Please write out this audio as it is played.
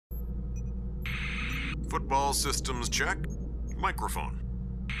Football systems check. Microphone.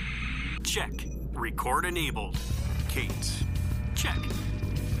 Check. Record enabled. Kate. Check.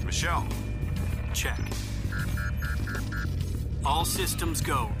 Michelle. Check. All systems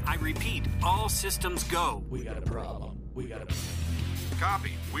go. I repeat, all systems go. We got a problem.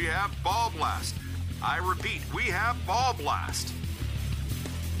 Copy. We have ball blast. I repeat, we have ball blast.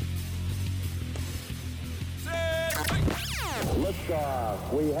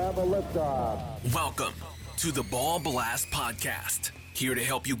 Liftoff. We have a liftoff. Welcome to the Ball Blast Podcast. Here to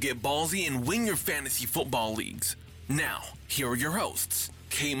help you get ballsy and win your fantasy football leagues. Now, here are your hosts,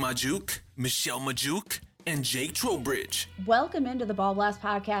 Kate Majuk, Michelle Majuk, and Jake Trowbridge. Welcome into the Ball Blast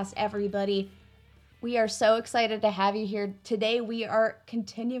Podcast, everybody. We are so excited to have you here. Today, we are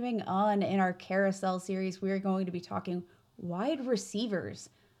continuing on in our Carousel series. We are going to be talking wide receivers.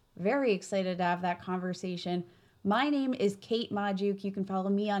 Very excited to have that conversation. My name is Kate Majuk. You can follow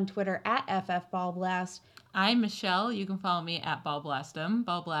me on Twitter at FFBallBlast. I'm Michelle. You can follow me at BallBlastem.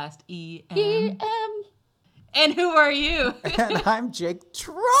 BallBlast EM. EM. And who are you? And I'm Jake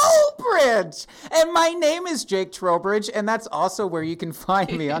Trowbridge. And my name is Jake Trowbridge, and that's also where you can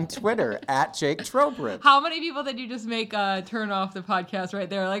find me on Twitter, at Jake Trowbridge. How many people did you just make turn off the podcast right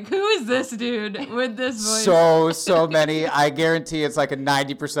there? Like, who is this dude with this voice? So many. I guarantee it's like a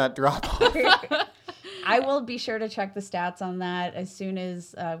 90% drop off. I will be sure to check the stats on that as soon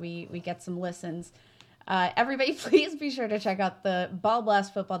as we get some listens. Everybody, please be sure to check out the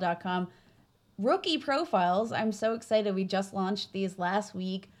ballblastfootball.com rookie profiles. I'm so excited. We just launched these last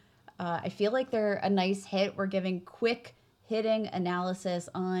week. I feel like they're a nice hit. We're giving quick hitting analysis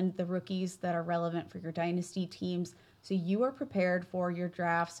on the rookies that are relevant for your dynasty teams, so you are prepared for your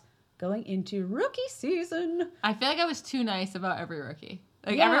drafts going into rookie season. I feel like I was too nice about every rookie.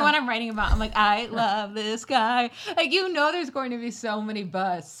 Like, Yeah. everyone I'm writing about, I'm like, I love this guy. Like, you know there's going to be so many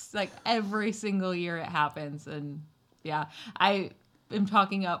busts. Like, every single year it happens. And, yeah, I am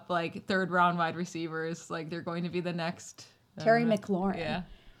talking up, like, third-round wide receivers. Like, they're going to be the next... Terry McLaurin. Yeah.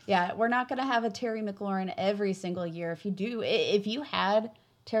 Yeah, we're not going to have a Terry McLaurin every single year. If you had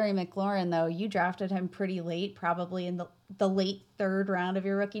Terry McLaurin, though, you drafted him pretty late, probably in the late third round of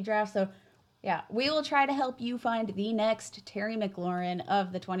your rookie draft. So, yeah, we will try to help you find the next Terry McLaurin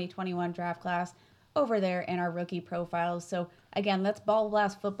of the 2021 draft class over there in our rookie profiles. So, again, that's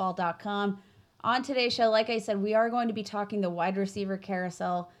ballblastfootball.com. On today's show, like I said, we are going to be talking the wide receiver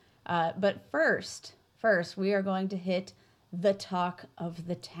carousel. But first, we are going to hit the talk of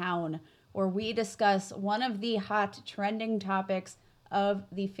the town, where we discuss one of the hot trending topics of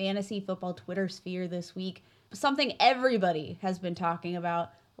the fantasy football Twitter sphere this week. Something everybody has been talking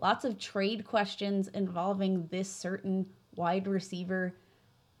about. Lots of trade questions involving this certain wide receiver.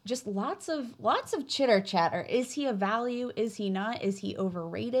 Just lots of chitter chatter. Is he a value? Is he not? Is he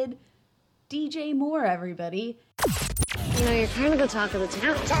overrated? DJ Moore, everybody. You know, you're kind of the talk of the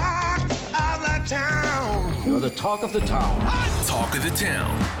town. Talk of the town. You're the talk of the town. Talk of the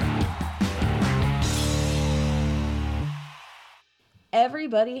town.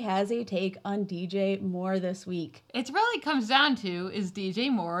 Everybody has a take on DJ Moore this week. It really comes down to, is DJ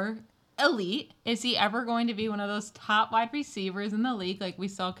Moore elite? Is he ever going to be one of those top wide receivers in the league like we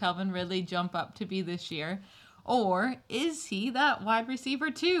saw Calvin Ridley jump up to be this year? Or is he that wide receiver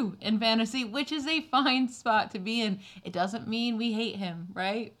too in fantasy, which is a fine spot to be in? It doesn't mean we hate him,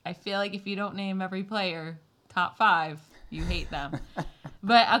 right? I feel like if you don't name every player top 5, you hate them.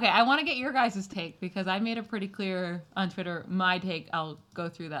 But, okay, I want to get your guys' take because I made it pretty clear on Twitter, my take. I'll go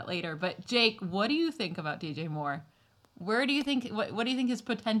through that later. But, Jake, what do you think about DJ Moore? What do you think his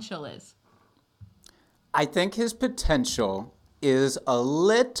potential is? I think his potential is a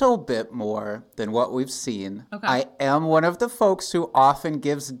little bit more than what we've seen. Okay. I am one of the folks who often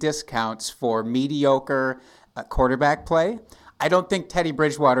gives discounts for mediocre quarterback play. I don't think Teddy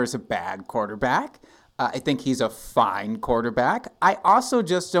Bridgewater is a bad quarterback. I think he's a fine quarterback. I also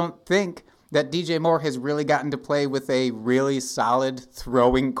just don't think that DJ Moore has really gotten to play with a really solid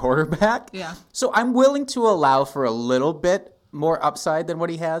throwing quarterback. Yeah. So I'm willing to allow for a little bit more upside than what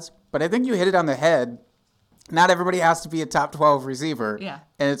he has. But I think you hit it on the head. Not everybody has to be a top 12 receiver. Yeah.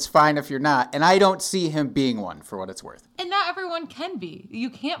 And it's fine if you're not. And I don't see him being one for what it's worth. And not everyone can be. You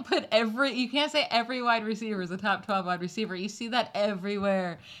can't say every wide receiver is a top 12 wide receiver. You see that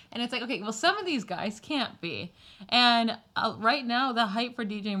everywhere. And it's like, okay, well, some of these guys can't be. And right now, the hype for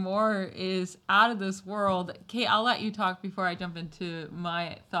DJ Moore is out of this world. Kate, I'll let you talk before I jump into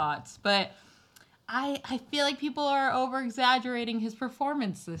my thoughts. But I feel like people are over-exaggerating his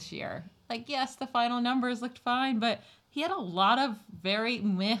performance this year. Like, yes, the final numbers looked fine, but he had a lot of very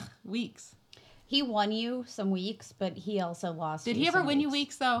meh weeks. He won you some weeks, but he also lost. Did he ever win you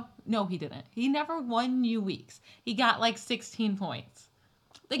weeks, though? No, he didn't. He never won you weeks. He got like 16 points.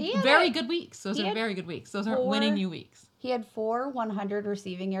 Like, very good weeks. Those are very good weeks. Those aren't winning you weeks. He had 4 100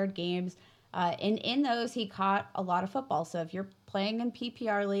 receiving yard games. And in those, he caught a lot of football. So if you're playing in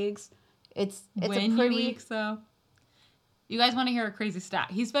PPR leagues, it's win a pretty... you weeks, though. You guys want to hear a crazy stat?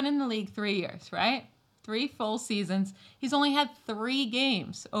 He's been in the league 3 years, right? 3 full seasons. He's only had 3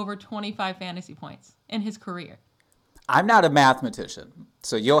 games over 25 fantasy points in his career. I'm not a mathematician,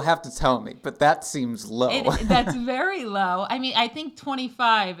 so you'll have to tell me, but that seems low. That's very low. I mean, I think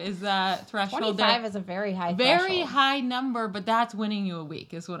 25 is that threshold. 25 is a very high Very high number, but that's winning you a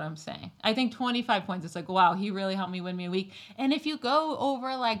week is what I'm saying. I think 25 points, it's like, wow, he really helped me win me a week. And if you go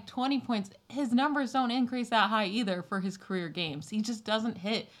over like 20 points, his numbers don't increase that high either for his career games. He just doesn't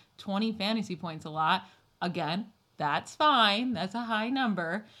hit 20 fantasy points a lot. Again, that's fine. That's a high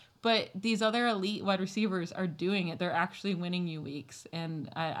number. But these other elite wide receivers are doing it. They're actually winning you weeks. And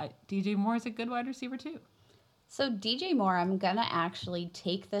DJ Moore is a good wide receiver too. So DJ Moore, I'm going to actually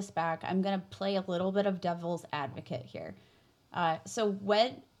take this back. I'm going to play a little bit of devil's advocate here. So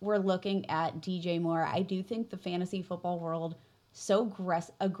when we're looking at DJ Moore, I do think the fantasy football world so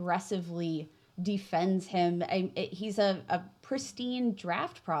aggressively defends him. He's a pristine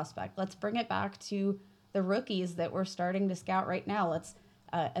draft prospect. Let's bring it back to the rookies that we're starting to scout right now. Let's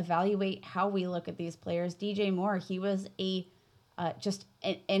evaluate how we look at these players. DJ Moore, he was just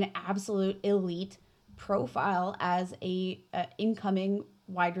an absolute elite profile as a incoming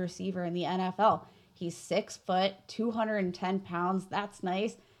wide receiver in the NFL. He's 6 foot, 210 pounds. That's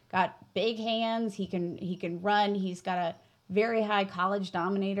nice. Got big hands. He can run. He's got a very high college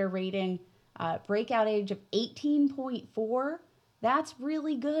dominator rating. Breakout age of 18.4. That's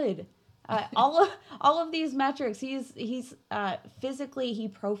really good. All of these metrics, he's physically, he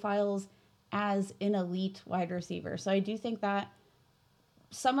profiles as an elite wide receiver. So I do think that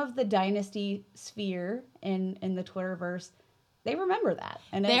some of the dynasty sphere in the Twitterverse, they remember that.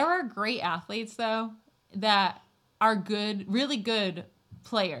 And there are great athletes though that are good, really good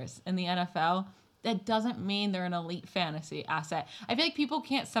players in the NFL. That doesn't mean they're an elite fantasy asset. I feel like people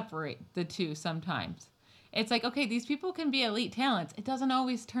can't separate the two sometimes. It's like, okay, these people can be elite talents. It doesn't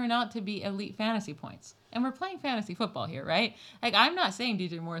always turn out to be elite fantasy points. And we're playing fantasy football here, right? Like, I'm not saying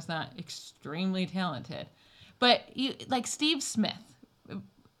DJ Moore is not extremely talented. But, like Steve Smith,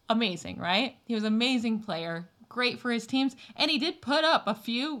 amazing, right? He was an amazing player, great for his teams. And he did put up a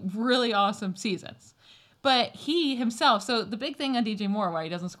few really awesome seasons. But he himself, so the big thing on DJ Moore, why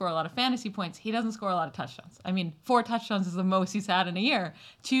he doesn't score a lot of fantasy points, he doesn't score a lot of touchdowns. I mean, 4 touchdowns is the most he's had in a year.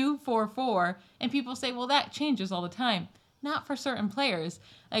 2, 4, 4. And people say, well, that changes all the time. Not for certain players.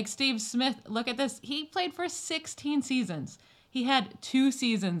 Like Steve Smith, look at this. He played for 16 seasons. He had 2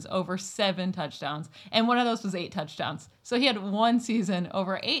 seasons over 7 touchdowns. And one of those was 8 touchdowns. So he had 1 season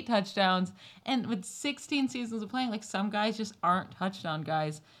over 8 touchdowns. And with 16 seasons of playing, like some guys just aren't touchdown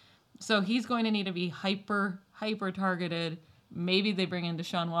guys. So he's going to need to be hyper targeted. Maybe they bring in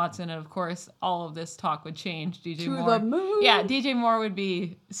Deshaun Watson, and of course, all of this talk would change. DJ Moore. The moon. Yeah, DJ Moore would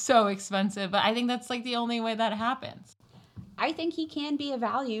be so expensive, but I think that's like the only way that happens. I think he can be a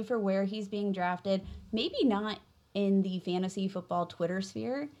value for where he's being drafted. Maybe not in the fantasy football Twitter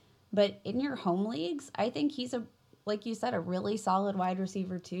sphere, but in your home leagues, I think he's like you said, a really solid wide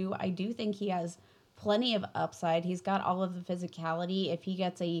receiver too. I do think he has plenty of upside. He's got all of the physicality. If he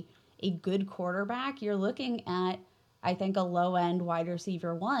gets a good quarterback, you're looking at, I think, a low-end wide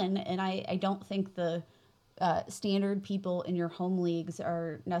receiver 1, and I don't think the standard people in your home leagues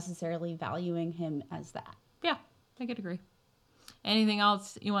are necessarily valuing him as that. Yeah, I could agree. Anything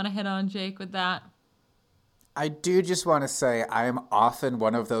else you want to hit on, Jake, with that? I do just want to say I am often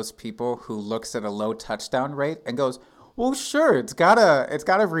one of those people who looks at a low touchdown rate and goes, well, sure, it's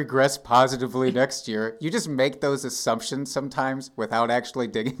gotta regress positively next year. You just make those assumptions sometimes without actually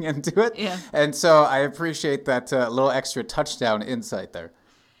digging into it. Yeah. And so I appreciate that little extra touchdown insight there.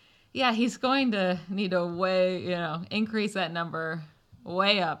 Yeah, he's going to need to increase that number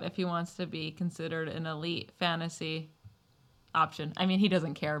way up if he wants to be considered an elite fantasy option. I mean, he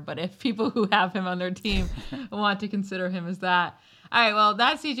doesn't care, but if people who have him on their team want to consider him as that. All right, well,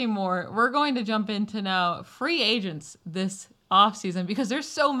 that's DJ Moore. We're going to jump into now free agents this offseason because there's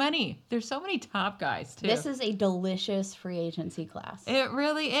so many. There's so many top guys, too. This is a delicious free agency class. It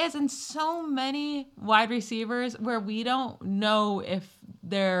really is. And so many wide receivers where we don't know if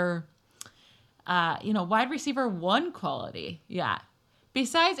they're, wide receiver 1 quality yet.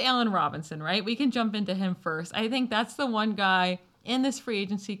 Besides Allen Robinson, right? We can jump into him first. I think that's the one guy in this free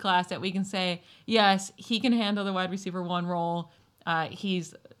agency class that we can say, yes, he can handle the wide receiver 1 role.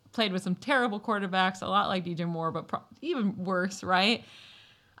 He's played with some terrible quarterbacks, a lot like DJ Moore, but even worse, right?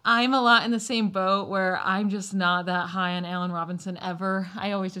 I'm a lot in the same boat where I'm just not that high on Allen Robinson ever.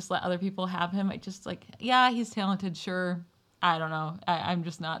 I always just let other people have him. I just yeah, he's talented, sure. I don't know. I'm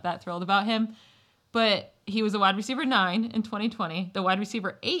just not that thrilled about him. But he was a wide receiver 9 in 2020, the wide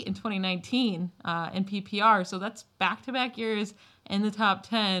receiver 8 in 2019 in PPR. So that's back-to-back years in the top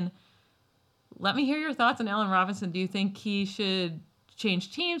 10. Let me hear your thoughts on Allen Robinson. Do you think he should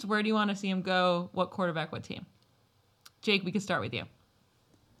change teams? Where do you want to see him go? What quarterback, what team? Jake, we can start with you.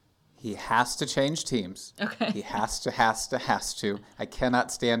 He has to change teams. Okay. He has to. I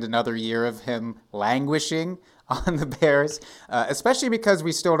cannot stand another year of him languishing on the Bears, especially because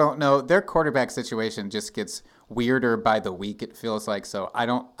we still don't know. Their quarterback situation just gets weirder by the week, it feels like. So I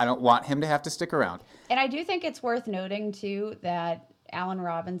don't want him to have to stick around. And I do think it's worth noting, too, that Allen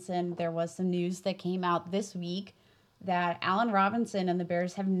Robinson, there was some news that came out this week that Allen Robinson and the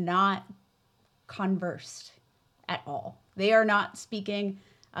Bears have not conversed at all. They are not speaking.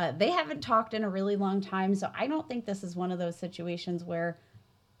 They haven't talked in a really long time, so I don't think this is one of those situations where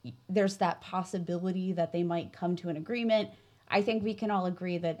there's that possibility that they might come to an agreement. I think we can all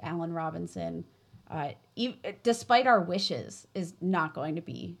agree that Allen Robinson, despite our wishes, is not going to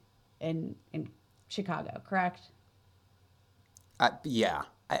be in Chicago, correct? Yeah.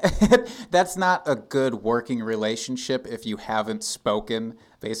 That's not a good working relationship if you haven't spoken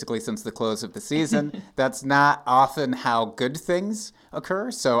basically since the close of the season. That's not often how good things occur,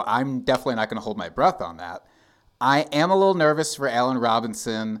 so I'm definitely not going to hold my breath on that. I am a little nervous for Allen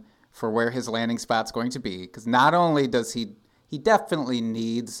Robinson for where his landing spot's going to be, because not only does he definitely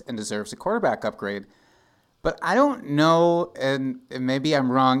needs and deserves a quarterback upgrade, but I don't know, and maybe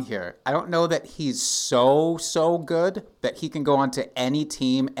I'm wrong here, I don't know that he's so good that he can go onto any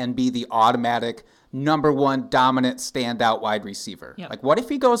team and be the automatic number one dominant standout wide receiver. Yep. Like, what if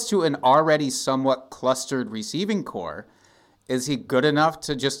he goes to an already somewhat clustered receiving core? Is he good enough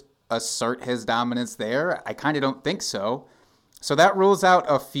to just assert his dominance there? I kind of don't think so. So that rules out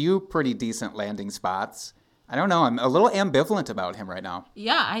a few pretty decent landing spots. I don't know. I'm a little ambivalent about him right now.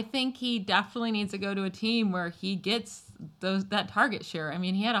 Yeah, I think he definitely needs to go to a team where he gets that target share. I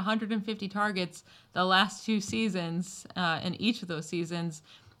mean, he had 150 targets the last 2 seasons, in each of those seasons.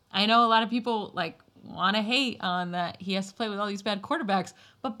 I know a lot of people want to hate on that he has to play with all these bad quarterbacks,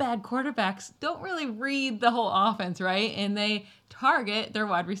 but bad quarterbacks don't really read the whole offense, right? And they target their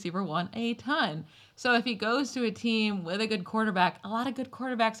wide receiver 1 a ton. So if he goes to a team with a good quarterback, a lot of good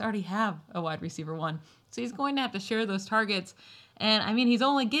quarterbacks already have a wide receiver 1. So he's going to have to share those targets. And I mean, he's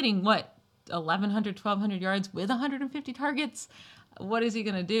only getting 1,100, 1,200 yards with 150 targets. What is he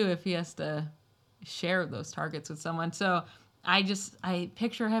going to do if he has to share those targets with someone? So I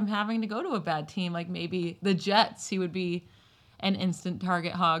picture him having to go to a bad team, like maybe the Jets. He would be an instant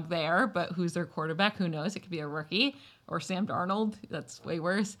target hog there, but who's their quarterback? Who knows? It could be a rookie or Sam Darnold. That's way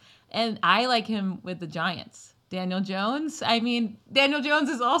worse. And I like him with the Giants. Daniel Jones. I mean, Daniel Jones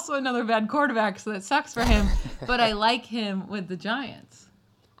is also another bad quarterback, so that sucks for him. But I like him with the Giants.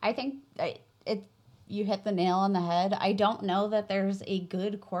 I think you hit the nail on the head. I don't know that there's a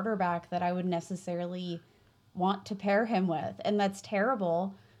good quarterback that I would necessarily want to pair him with, and that's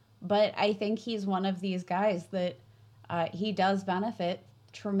terrible. But I think he's one of these guys that he does benefit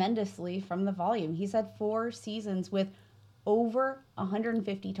tremendously from the volume. He's had 4 seasons with over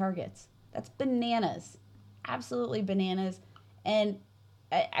 150 targets. That's bananas. Absolutely bananas. And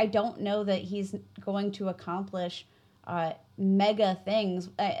I don't know that he's going to accomplish mega things.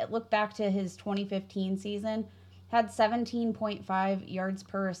 I look back to his 2015 season, had 17.5 yards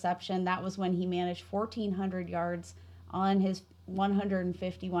per reception. That was when he managed 1,400 yards on his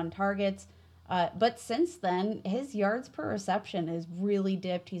 151 targets. But since then, his yards per reception has really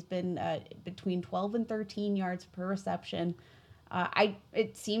dipped. He's been between 12 and 13 yards per reception.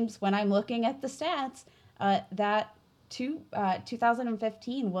 It seems when I'm looking at the stats that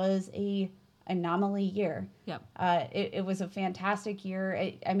 2015 was a anomaly year. Yep. It was a fantastic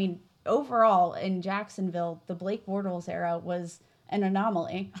year. I mean, overall in Jacksonville, the Blake Bortles era was an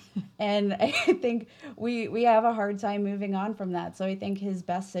anomaly. And I think we have a hard time moving on from that. So I think his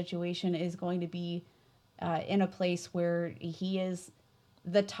best situation is going to be in a place where he is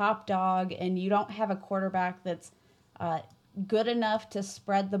the top dog and you don't have a quarterback that's good enough to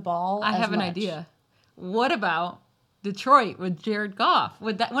spread the ball. I have an idea. What about Detroit with Jared Goff?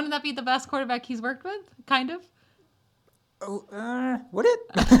 Wouldn't that be the best quarterback he's worked with? Kind of? Would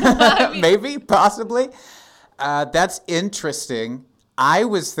it? Maybe, possibly. That's interesting. I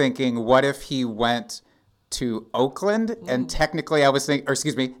was thinking, what if he went to Oakland? And technically I was thinking, or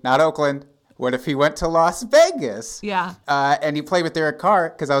excuse me, not Oakland. What if he went to Las Vegas? Yeah. And he played with Derek Carr?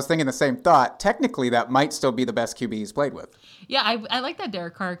 Because I was thinking the same thought. Technically, that might still be the best QB he's played with. Yeah, I like that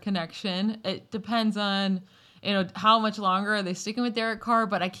Derek Carr connection. It depends on, how much longer are they sticking with Derek Carr,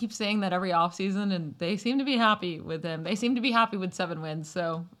 but I keep saying that every offseason, and they seem to be happy with him. They seem to be happy with 7 wins.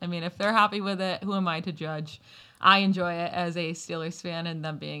 So, I mean, if they're happy with it, who am I to judge? I enjoy it as a Steelers fan and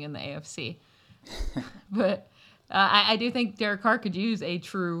them being in the AFC. But I do think Derek Carr could use a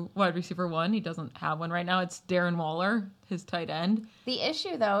true wide receiver 1. He doesn't have one right now. It's Darren Waller, his tight end. The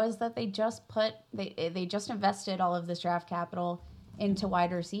issue, though, is that they just invested all of this draft capital into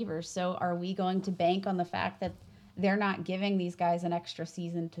wide receivers. So are we going to bank on the fact that they're not giving these guys an extra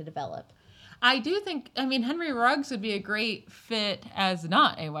season to develop? I do think, Henry Ruggs would be a great fit as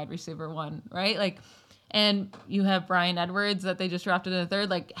not a wide receiver 1, right? And you have Brian Edwards that they just drafted in the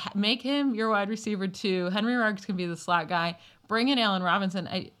 3rd. Make him your wide receiver 2. Henry Ruggs can be the slot guy. Bring in Allen Robinson.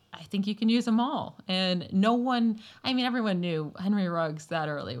 I think you can use them all. And everyone knew Henry Ruggs that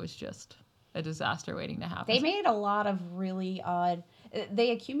early was just a disaster waiting to happen. They made a lot of really odd...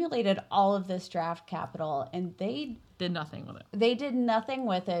 They accumulated all of this draft capital, and they... did nothing with it. They did nothing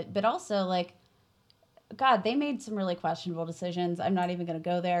with it, but also, God, they made some really questionable decisions. I'm not even going to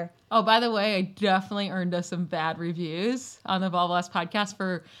go there. Oh, by the way, I definitely earned us some bad reviews on the Ball Blast podcast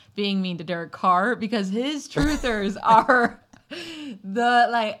for being mean to Derek Carr, because his truthers are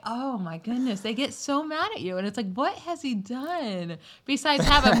oh my goodness, they get so mad at you. And it's what has he done besides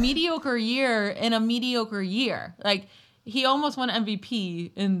have a mediocre year in a mediocre year? He almost won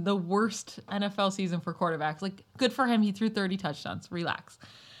MVP in the worst NFL season for quarterbacks. Good for him. He threw 30 touchdowns. Relax.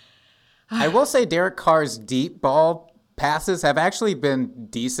 I will say Derek Carr's deep ball passes have actually been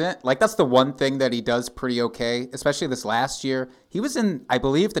decent. That's the one thing that he does pretty okay, especially this last year. He was in, I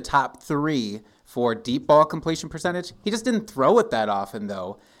believe, the top 3 for deep ball completion percentage. He just didn't throw it that often,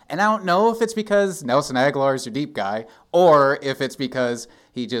 though. And I don't know if it's because Nelson Aguilar is your deep guy, or if it's because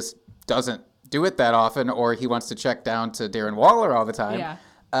he just doesn't do it that often, or he wants to check down to Darren Waller all the time. Yeah.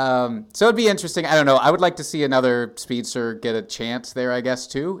 So it'd be interesting. I don't know. I would like to see another speedster get a chance there, I guess,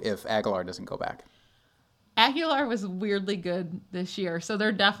 too, if Aguilar doesn't go back. Aguilar was weirdly good this year, so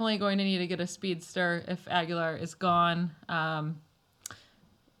they're definitely going to need to get a speedster if Aguilar is gone.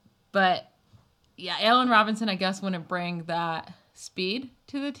 But yeah, Allen Robinson, I guess, wouldn't bring that speed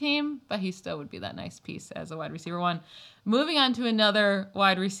to the team, but he still would be that nice piece as a wide receiver 1. Moving on to another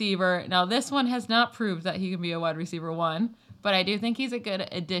wide receiver. Now, this one has not proved that he can be a wide receiver 1, but I do think he's a good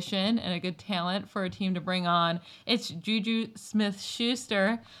addition and a good talent for a team to bring on. It's Juju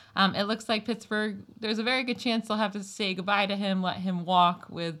Smith-Schuster. It looks like Pittsburgh, there's a very good chance they'll have to say goodbye to him, let him walk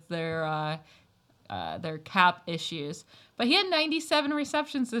with their cap issues. But he had 97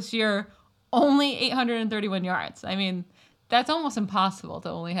 receptions this year, only 831 yards. That's almost impossible to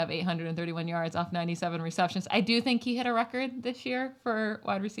only have 831 yards off 97 receptions. I do think he hit a record this year for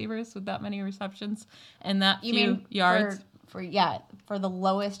wide receivers with that many receptions and that few yards. For the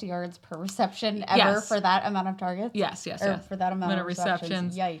lowest yards per reception ever for that amount of targets? Yes. For that amount of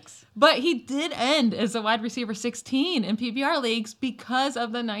receptions. Yikes. But he did end as a wide receiver 16 in PPR leagues because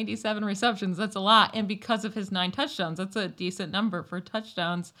of the 97 receptions. That's a lot. And because of his 9 touchdowns. That's a decent number for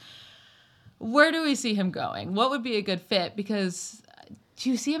touchdowns. Where do we see him going? What would be a good fit? Because do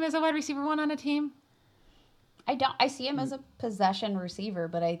you see him as a wide receiver 1 on a team? I don't. I see him as a possession receiver,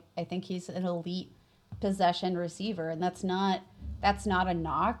 but I think he's an elite possession receiver, and that's not a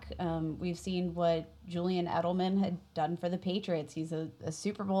knock. We've seen what Julian Edelman had done for the Patriots. He's a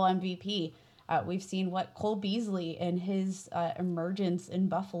Super Bowl MVP. We've seen what Cole Beasley and his emergence in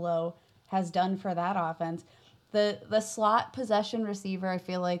Buffalo has done for that offense. The slot possession receiver, I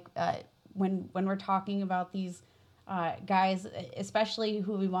feel like when we're talking about these guys, especially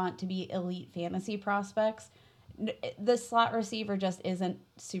who we want to be elite fantasy prospects, the slot receiver just isn't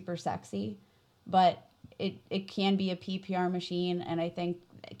super sexy, but it can be a PPR machine, and I think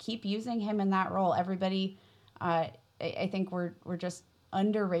keep using him in that role. Everybody, I think we're just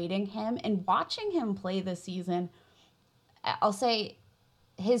underrating him, and watching him play this season, I'll say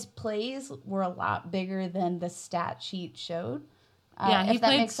his plays were a lot bigger than the stat sheet showed. He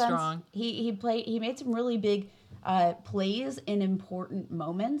played strong. He made some really big plays in important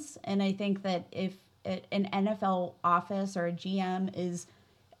moments, and I think that if an NFL office or a GM is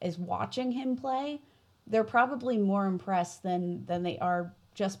watching him play, they're probably more impressed than they are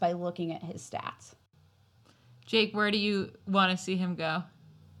just by looking at his stats. Jake, where do you want to see him go?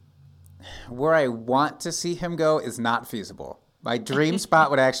 Where I want to see him go is not feasible. My dream spot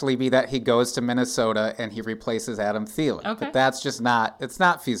would actually be that he goes to Minnesota and he replaces Adam Thielen. Okay. But that's just it's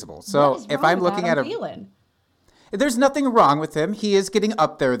not feasible. So if I'm looking at Thielen? There's nothing wrong with him. He is getting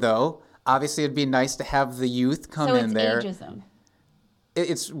up there, though. Obviously, it'd be nice to have the youth come in there. So it's ageism.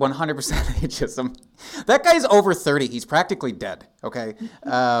 It's 100% ageism. That guy's over 30. He's practically dead, okay?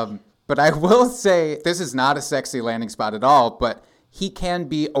 But I will say, this is not a sexy landing spot at all, but he can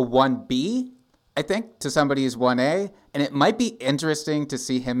be a 1B, I think, to somebody who's 1A. And it might be interesting to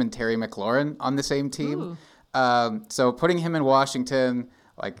see him and Terry McLaurin on the same team. So putting him in Washington,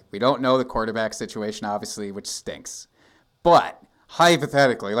 like, we don't know the quarterback situation, obviously, which stinks. But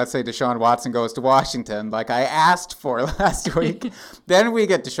hypothetically, let's say Deshaun Watson goes to Washington, like I asked for last week. Then we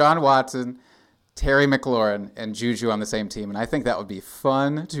get Deshaun Watson, Terry McLaurin, and Juju on the same team. And I think that would be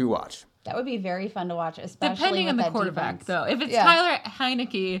fun to watch. That would be very fun to watch, especially depending on the quarterback, defense. though. If it's Tyler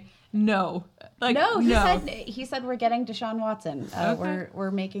Heineke, no. He said we're getting Deshaun Watson.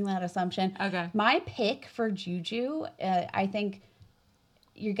 We're making that assumption. Okay. My pick for Juju, I think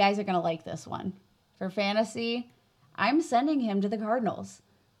you guys are going to like this one. For fantasy, I'm sending him to the Cardinals.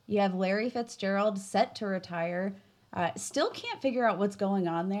 You have Larry Fitzgerald set to retire. Still can't figure out what's going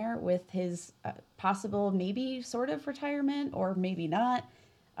on there with his possible maybe sort of retirement or maybe not.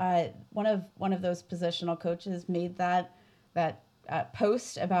 One of those positional coaches made that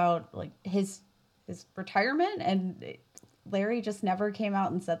post about like his retirement, and Larry just never came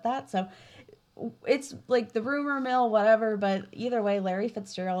out and said that. So it's like the rumor mill, whatever. But either way, Larry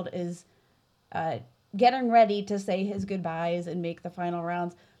Fitzgerald is getting ready to say his goodbyes and make the final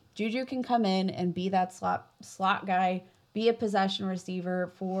rounds. Juju can come in and be that slot guy, be a possession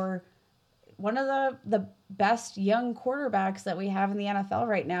receiver for one of the best young quarterbacks that we have in the NFL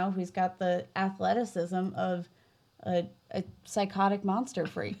right now, who's got the athleticism of a psychotic monster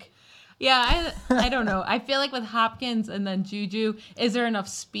freak. Yeah, I don't know. I feel like with Hopkins and then Juju, is there enough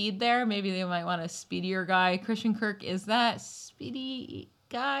speed there? Maybe they might want a speedier guy. Christian Kirk is that speedy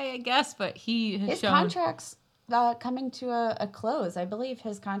guy, I guess, but his contract's coming to a close. I believe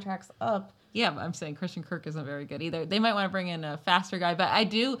his contract's up. Yeah, but I'm saying Christian Kirk isn't very good either. They might want to bring in a faster guy, but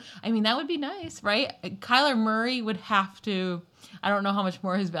that would be nice, right? Kyler Murray would have to, I don't know how much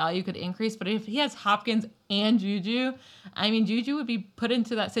more his value could increase, but if he has Hopkins and Juju, Juju would be put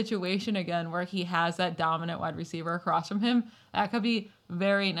into that situation again where he has that dominant wide receiver across from him. That could be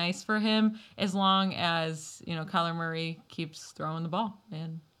very nice for him as long as, Kyler Murray keeps throwing the ball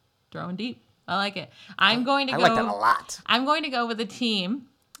and throwing deep. I like it. I like that a lot. I'm going to go with a team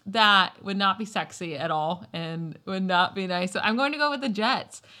that would not be sexy at all and would not be nice. So I'm going to go with the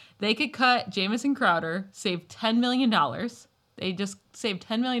Jets. They could cut Jamison Crowder, save $10 million. They just saved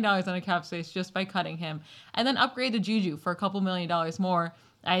 $10 million on a cap space just by cutting him, and then upgrade the Juju for a couple $1 million more.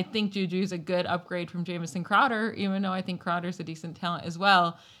 I think Juju's a good upgrade from Jamison Crowder, even though I think Crowder's a decent talent as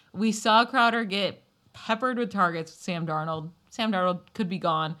well. We saw Crowder get peppered with targets with Sam Darnold. Sam Darnold could be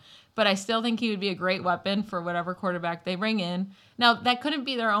gone, but I still think he would be a great weapon for whatever quarterback they bring in. Now, that couldn't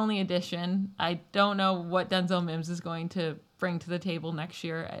be their only addition. I don't know what Denzel Mims is going to bring to the table next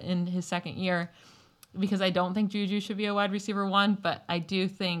year in his second year, because I don't think Juju should be a wide receiver 1, but I do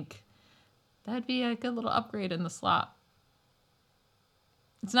think that'd be a good little upgrade in the slot.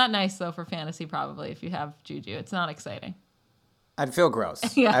 It's not nice, though, for fantasy, probably, if you have Juju. It's not exciting. I'd feel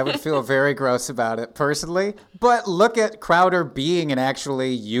gross. Yeah. I would feel very gross about it personally. But look at Crowder being an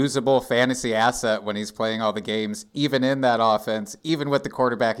actually usable fantasy asset when he's playing all the games, even in that offense, even with the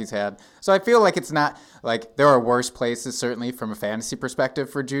quarterback he's had. So I feel like it's not like there are worse places, certainly from a fantasy perspective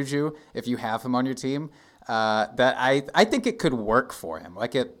for Juju, if you have him on your team, that I think it could work for him.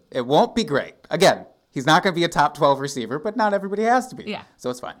 Like it won't be great. Again, he's not going to be a top 12 receiver, but not everybody has to be. Yeah. So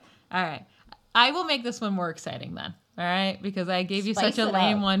it's fine. All right. I will make this one more exciting then. All right, because I gave you Spice such a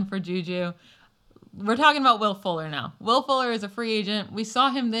lame one for Juju. We're talking about Will Fuller now. Will Fuller is a free agent. We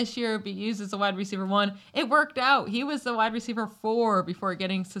saw him this year be used as a wide receiver 1. It worked out. He was the wide receiver 4 before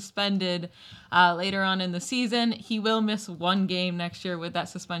getting suspended later on in the season. He will miss 1 game next year with that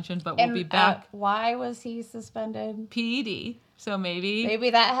suspension, but will be back. Why was he suspended? PED. So maybe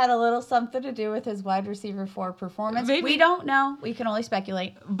that had a little something to do with his wide receiver 4 performance. Maybe. We don't know. We can only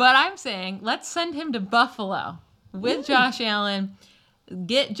speculate. But I'm saying let's send him to Buffalo with Josh Allen.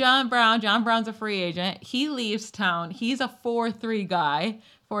 Get John Brown. John Brown's a free agent. He leaves town. He's a 4-3 guy,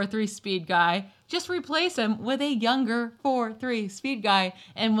 4-3 speed guy. Just replace him with a younger 4-3 speed guy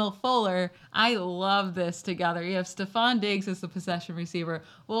and Will Fuller. I love this together. You have Stephon Diggs as the possession receiver.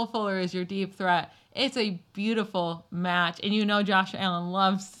 Will Fuller is your deep threat. It's a beautiful match. And Josh Allen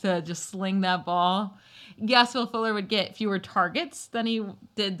loves to just sling that ball. Yes, Will Fuller would get fewer targets than he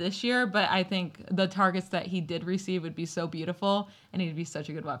did this year, but I think the targets that he did receive would be so beautiful, and he'd be such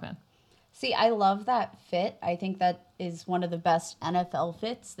a good weapon. See, I love that fit. I think that is one of the best NFL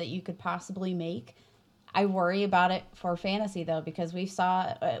fits that you could possibly make. I worry about it for fantasy though, because we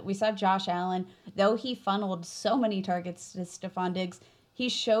saw Josh Allen, though he funneled so many targets to Stephon Diggs, he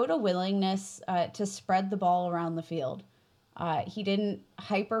showed a willingness to spread the ball around the field. He didn't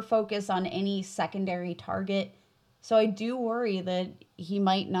hyper focus on any secondary target. So I do worry that he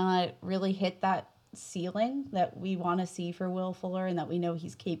might not really hit that ceiling that we want to see for Will Fuller and that we know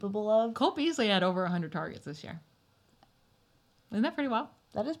he's capable of. Cole Beasley had over 100 targets this year. Isn't that pretty wild?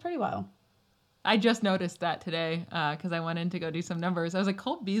 That is pretty wild. I just noticed that today because I went in to go do some numbers. I was like,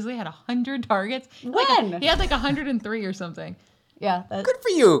 Cole Beasley had 100 targets? When? He had like 103 or something. Yeah. Good for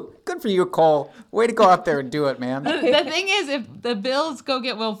you. Good for you, Cole. Way to go out there and do it, man. The thing is, if the Bills go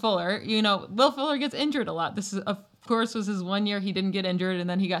get Will Fuller, Will Fuller gets injured a lot. This is, of course, was his 1 year. He didn't get injured, and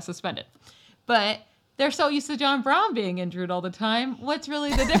then he got suspended. But they're so used to John Brown being injured all the time. What's really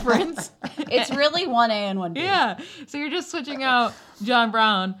the difference? It's really 1A and 1B. Yeah. So you're just switching out John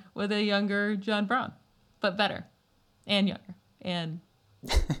Brown with a younger John Brown, but better and younger. And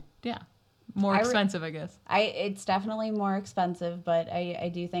yeah, more expensive, I guess. It's definitely more expensive, but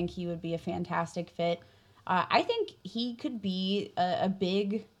I do think he would be a fantastic fit. I think he could be a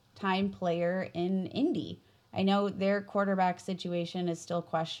big time player in Indy. I know their quarterback situation is still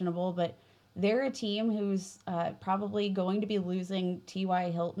questionable, but they're a team who's probably going to be losing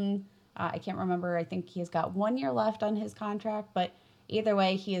T.Y. Hilton. I can't remember. I think he's got 1 year left on his contract, but either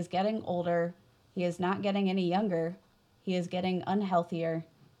way, he is getting older. He is not getting any younger. He is getting unhealthier.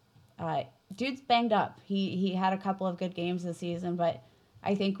 Dude's banged up. He had a couple of good games this season, but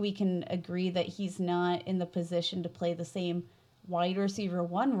I think we can agree that he's not in the position to play the same wide receiver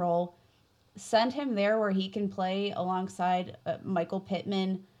 1 role. Send him there where he can play alongside Michael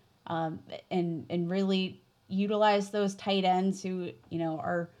Pittman, and really utilize those tight ends who,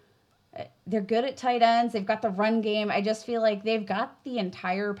 they're good at tight ends. They've got the run game. I just feel like they've got the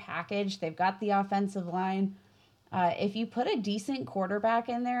entire package. They've got the offensive line. If you put a decent quarterback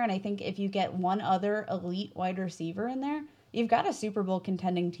in there, and I think if you get one other elite wide receiver in there, you've got a Super Bowl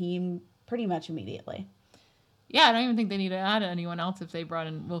contending team pretty much immediately. Yeah, I don't even think they need to add anyone else if they brought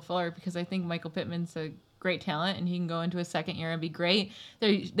in Will Fuller, because I think Michael Pittman's a great talent and he can go into his second year and be great.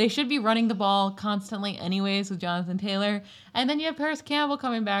 They should be running the ball constantly anyways with Jonathan Taylor. And then you have Paris Campbell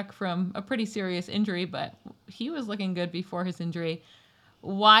coming back from a pretty serious injury, but he was looking good before his injury.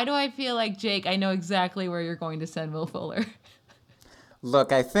 Why do I feel like, Jake, I know exactly where you're going to send Will Fuller?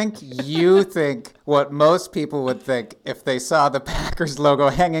 Look, I think you think what most people would think if they saw the Packers logo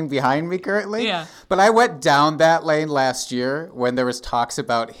hanging behind me currently. Yeah. But I went down that lane last year when there was talks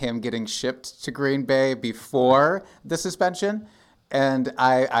about him getting shipped to Green Bay before the suspension. And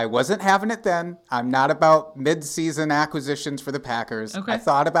I wasn't having it then. I'm not about mid-season acquisitions for the Packers. Okay. I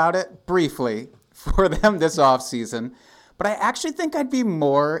thought about it briefly for them this offseason. But I actually think I'd be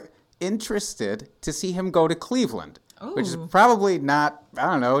more interested to see him go to Cleveland. Ooh. Which is probably not, I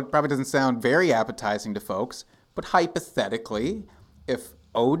don't know, it probably doesn't sound very appetizing to folks. But hypothetically, if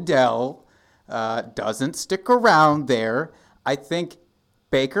Odell doesn't stick around there, I think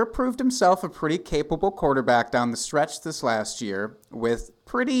Baker proved himself a pretty capable quarterback down the stretch this last year with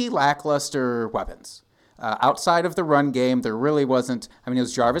pretty lackluster weapons. Outside of the run game, there really wasn't, it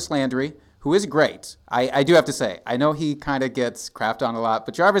was Jarvis Landry, who is great. I do have to say, I know he kind of gets crapped on a lot,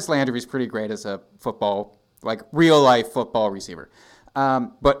 but Jarvis Landry is pretty great as a football, like real-life football receiver.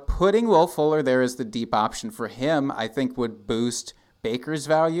 But putting Will Fuller there as the deep option for him, I think would boost Baker's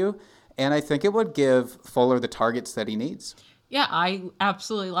value, and I think it would give Fuller the targets that he needs. Yeah, I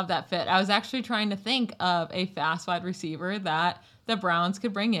absolutely love that fit. I was actually trying to think of a fast wide receiver that the Browns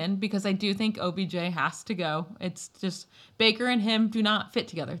could bring in, because I do think OBJ has to go. It's just Baker and him do not fit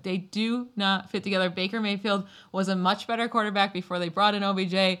together. They do not fit together. Baker Mayfield was a much better quarterback before they brought in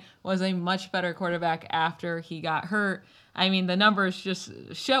OBJ, was a much better quarterback after he got hurt. The numbers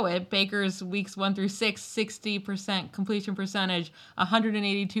just show it. Baker's weeks 1 through 6, 60% completion percentage,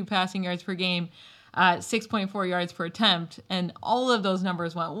 182 passing yards per game, 6.4 yards per attempt, and all of those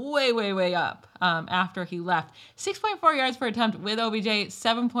numbers went way, way, way up after he left. 6.4 yards per attempt with OBJ,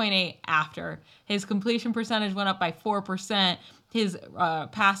 7.8 after. His completion percentage went up by 4%. His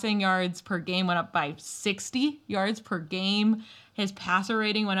passing yards per game went up by 60 yards per game. His passer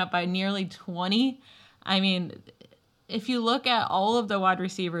rating went up by nearly 20. If you look at all of the wide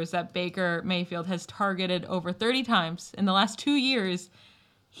receivers that Baker Mayfield has targeted over 30 times in the last 2 years,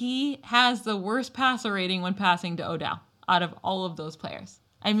 he has the worst passer rating when passing to Odell out of all of those players.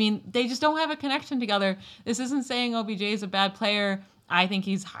 They just don't have a connection together. This isn't saying OBJ is a bad player. I think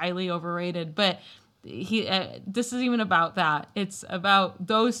he's highly overrated, but this is even about that. It's about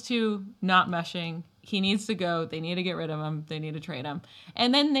those two not meshing he needs to go. They need to get rid of him. They need to trade him.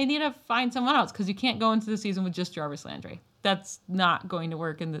 And then they need to find someone else because you can't go into the season with just Jarvis Landry. That's not going to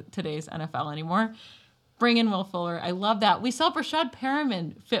work in today's NFL anymore. Bring in Will Fuller. I love that. We saw Brashad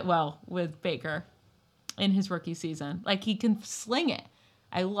Perriman fit well with Baker in his rookie season. Like, he can sling it.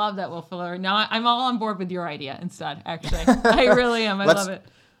 I love that Will Fuller. Now I'm all on board with your idea instead, actually. I really am. I love it.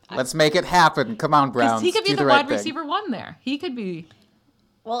 Let's make it happen. Come on, Browns. He could be the wide receiver one there. He could be.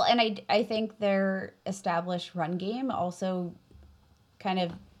 Well, and I think their established run game also kind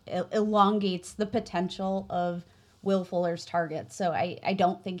of elongates the potential of Will Fuller's targets. So I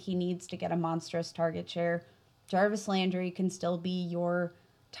don't think he needs to get a monstrous target share. Jarvis Landry can still be your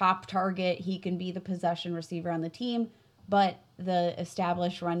top target. He can be the possession receiver on the team, but the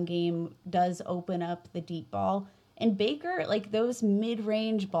established run game does open up the deep ball. And Baker, like those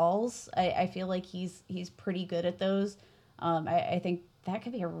mid-range balls, I feel like he's pretty good at those. I think that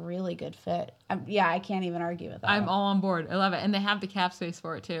could be a really good fit. I can't even argue with that. I'm all on board. I love it. And they have the cap space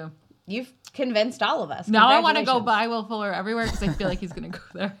for it, too. You've convinced all of us. Now I want to go buy Will Fuller everywhere because I feel like he's going to go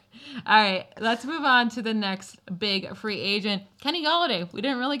there. All right, let's move on to the next big free agent, Kenny Golladay. We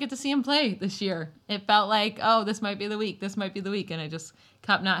didn't really get to see him play this year. It felt like, oh, this might be the week. This might be the week. And it just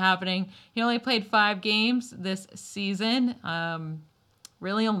kept not happening. He only played 5 games this season.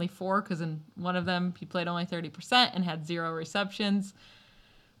 Really only 4 because in one of them he played only 30% and had 0 receptions.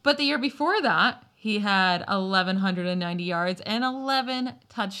 But the year before that, he had 1,190 yards and 11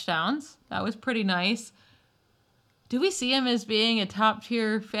 touchdowns. That was pretty nice. Do we see him as being a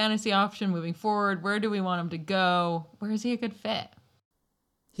top-tier fantasy option moving forward? Where do we want him to go? Where is he a good fit?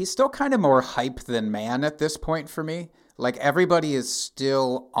 He's still kind of more hype than man at this point for me. Like, everybody is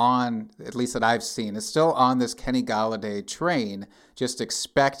still on, at least that I've seen, is still on this Kenny Golladay train, just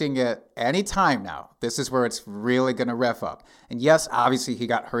expecting it any time now. This is where it's really going to rev up. And yes, obviously he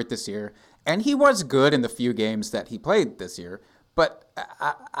got hurt this year, and he was good in the few games that he played this year, but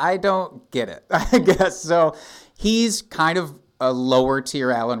I don't get it, I guess. So he's kind of a lower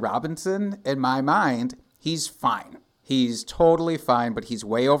tier Allen Robinson in my mind. He's fine. He's totally fine, but he's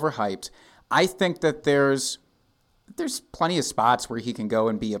way overhyped. I think that there's plenty of spots where he can go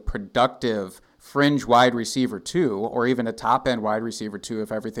and be a productive fringe wide receiver too, or even a top end wide receiver too,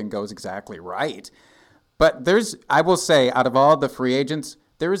 if everything goes exactly right. But I will say, out of all the free agents,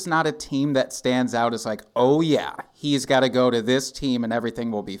 there is not a team that stands out as like, oh yeah, he's got to go to this team and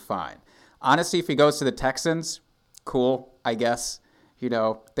everything will be fine. Honestly, if he goes to the Texans, cool, I guess. You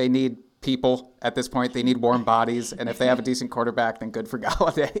know, they need people at this point. They need warm bodies. And if they have a decent quarterback, then good for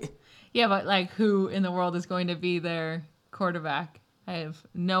Golladay. Yeah, but like, who in the world is going to be their quarterback? I have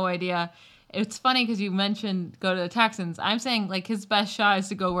no idea. It's funny because you mentioned go to the Texans. I'm saying like his best shot is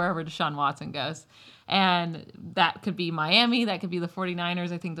to go wherever Deshaun Watson goes. And that could be Miami. That could be the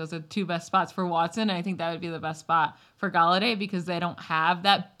 49ers. I think those are the 2 best spots for Watson. And I think that would be the best spot for Golladay because they don't have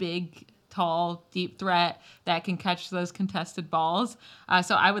that big, tall, deep threat that can catch those contested balls.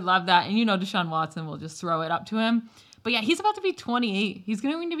 So I would love that. And you know Deshaun Watson will just throw it up to him. But yeah, he's about to be 28. He's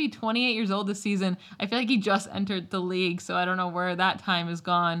going to be 28 years old this season. I feel like he just entered the league, so I don't know where that time is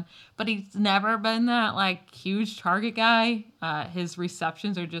gone. But he's never been that like huge target guy. His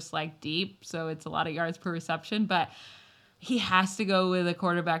receptions are just like deep, so it's a lot of yards per reception. But he has to go with a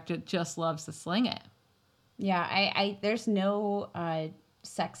quarterback that just loves to sling it. Yeah, I there's no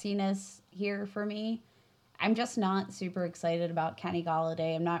sexiness here for me. I'm just not super excited about Kenny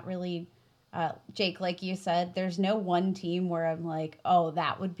Golladay. I'm not really... Jake, like you said, there's no one team where I'm like, oh,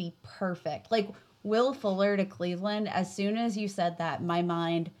 that would be perfect. Like Will Fuller to Cleveland, as soon as you said that, my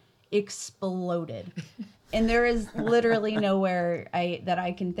mind exploded. And there is literally nowhere that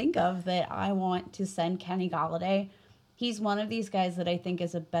I can think of that I want to send Kenny Golladay. He's one of these guys that I think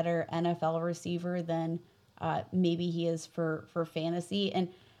is a better NFL receiver than maybe he is for fantasy. And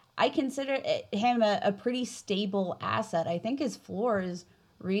I consider him a pretty stable asset. I think his floor is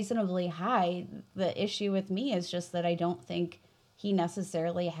reasonably high. The issue with me is just that I don't think he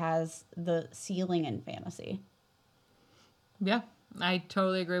necessarily has the ceiling in fantasy. Yeah, I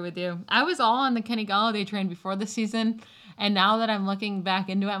totally agree with you. I was all on the Kenny Golladay train before the season, and now that I'm looking back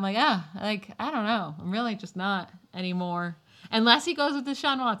into it, I'm like, I don't know. I'm really just not anymore. Unless he goes with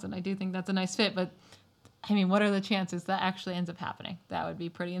Deshaun Watson. I do think that's a nice fit, but I mean, what are the chances that actually ends up happening? That would be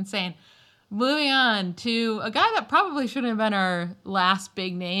pretty insane. Moving on to a guy that probably shouldn't have been our last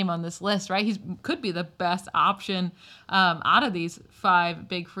big name on this list, right? He could be the best option out of these 5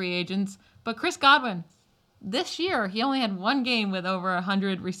 big free agents. But Chris Godwin, this year, he only had 1 game with over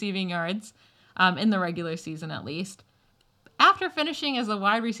 100 receiving yards in the regular season at least. After finishing as a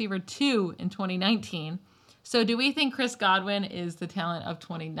wide receiver 2 in 2019, So do we think Chris Godwin is the talent of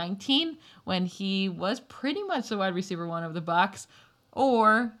 2019 when he was pretty much the wide receiver one of the Bucs?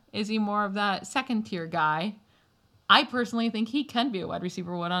 Or is he more of that second tier guy? I personally think he can be a wide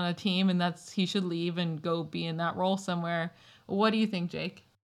receiver one on a team, and he should leave and go be in that role somewhere. What do you think, Jake?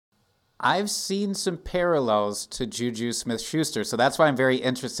 I've seen some parallels to Juju Smith-Schuster, so that's why I'm very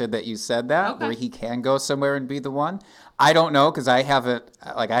interested that you said that, where he can go somewhere and be the one. I don't know, because I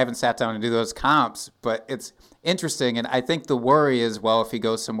haven't sat down and do those comps, but it's interesting, and I think the worry is, well, if he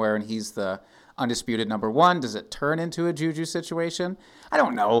goes somewhere and he's the undisputed number one, does it turn into a Juju situation? I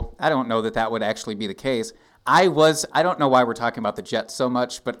don't know. I don't know that would actually be the case. I don't know why we're talking about the Jets so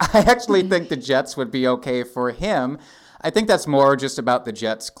much, but I actually think the Jets would be okay for him. I think that's more just about the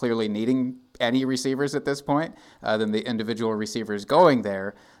Jets clearly needing any receivers at this point than the individual receivers going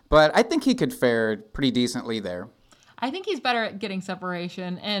there. But I think he could fare pretty decently there. I think he's better at getting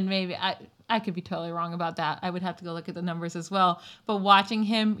separation, and maybe I could be totally wrong about that. I would have to go look at the numbers as well. But watching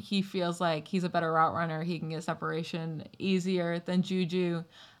him, he feels like he's a better route runner. He can get separation easier than Juju.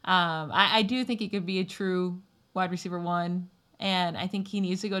 I do think he could be a true wide receiver one, and I think he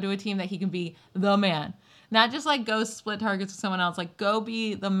needs to go to a team that he can be the man. Not just like go split targets with someone else, like go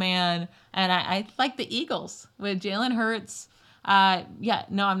be the man. And I like the Eagles with Jalen Hurts. I'm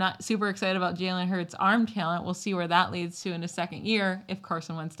not super excited about Jalen Hurts' arm talent. We'll see where that leads to in his second year if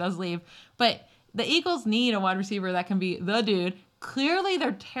Carson Wentz does leave. But the Eagles need a wide receiver that can be the dude. Clearly,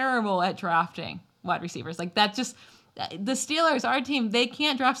 they're terrible at drafting wide receivers. Like that just... The Steelers, our team, they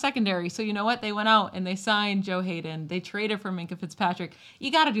can't draft secondary. So you know what? They went out and they signed Joe Hayden. They traded for Minkah Fitzpatrick.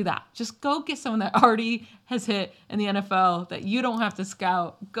 You got to do that. Just go get someone that already has hit in the NFL that you don't have to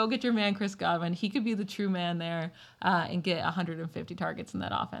scout. Go get your man, Chris Godwin. He could be the true man there and get 150 targets in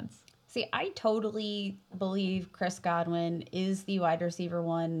that offense. See, I totally believe Chris Godwin is the wide receiver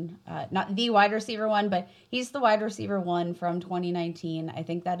one. Not the wide receiver one, but he's the wide receiver one from 2019. I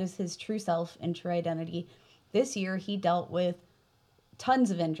think that is his true self and true identity. This year, he dealt with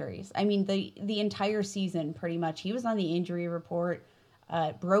tons of injuries. I mean, the entire season, pretty much. He was on the injury report,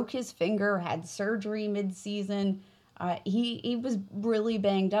 broke his finger, had surgery mid-season. He was really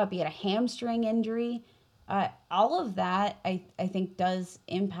banged up. He had a hamstring injury. All of that, I think, does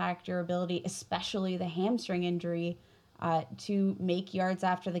impact your ability, especially the hamstring injury, to make yards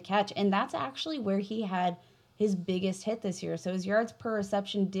after the catch. And that's actually where he had his biggest hit this year. So his yards per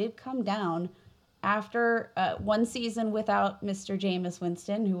reception did come down after one season without Mr. Jameis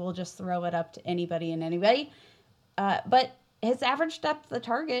Winston, who will just throw it up to anybody and anybody. But his average depth of the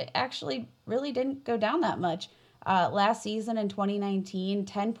target actually really didn't go down that much. Last season in 2019,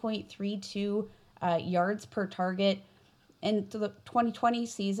 10.32 yards per target. And the 2020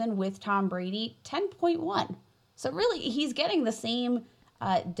 season with Tom Brady, 10.1. So really, he's getting the same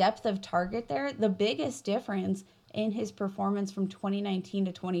depth of target there. The biggest difference in his performance from 2019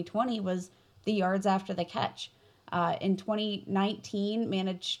 to 2020 was the yards after the catch. In 2019,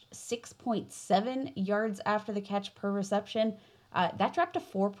 managed 6.7 yards after the catch per reception. That dropped to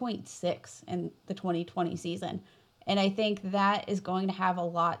 4.6 in the 2020 season. And I think that is going to have a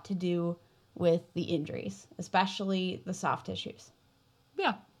lot to do with the injuries, especially the soft tissues.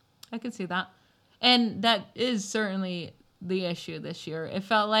 Yeah, I could see that. And that is certainly the issue this year. It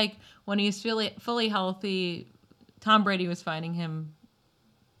felt like when he's fully healthy, Tom Brady was finding him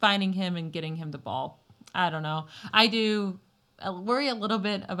and getting him the ball. I don't know. I do worry a little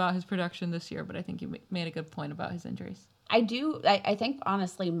bit about his production this year, but I think you made a good point about his injuries. I think,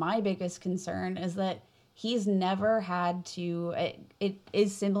 honestly, my biggest concern is that he's never had to, it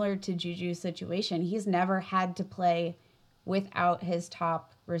is similar to Juju's situation. He's never had to play without his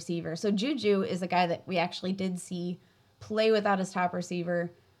top receiver. So Juju is a guy that we actually did see play without his top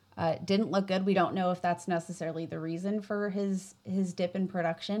receiver. Didn't look good. We don't know if that's necessarily the reason for his dip in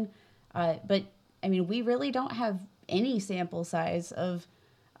production. But, I mean, we really don't have any sample size of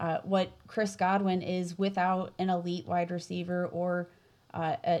what Chris Godwin is without an elite wide receiver or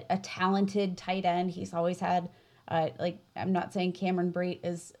a talented tight end. He's always had, I'm not saying Cameron Brate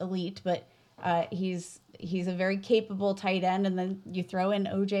is elite, but he's a very capable tight end. And then you throw in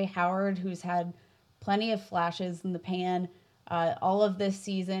O.J. Howard, who's had plenty of flashes in the pan. All of this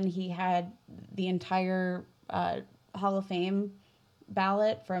season, he had the entire Hall of Fame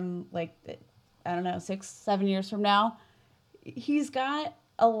ballot from 6-7 years from now. He's got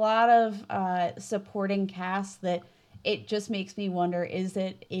a lot of supporting cast that it just makes me wonder, is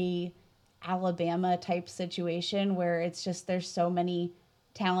it a Alabama type situation where it's just there's so many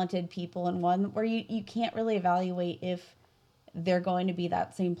talented people in one where you can't really evaluate if they're going to be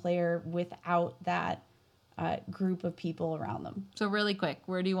that same player without that group of people around them. So really quick,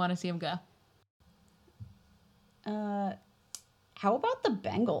 where do you want to see him go? How about the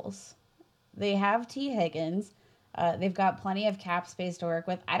Bengals? They have T. Higgins. They've got plenty of cap space to work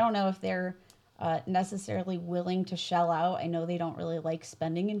with. I don't know if they're necessarily willing to shell out. I know they don't really like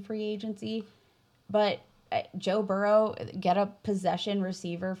spending in free agency, but Joe Burrow, get a possession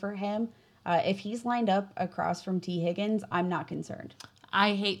receiver for him. If he's lined up across from T. Higgins, I'm not concerned.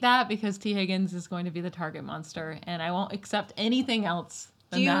 I hate that because T. Higgins is going to be the target monster, and I won't accept anything else.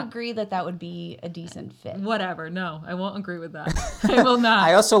 Do you agree that would be a decent fit? Whatever. No, I won't agree with that. I will not.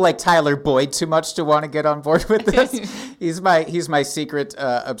 I also like Tyler Boyd too much to want to get on board with this. He's my secret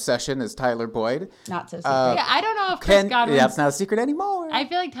obsession is Tyler Boyd. Not so secret. Yeah, I don't know if Chris Godwin. That's not a secret anymore. I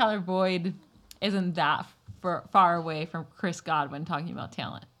feel like Tyler Boyd isn't that far away from Chris Godwin talking about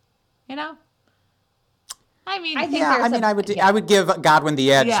talent. You know? I mean, I would give Godwin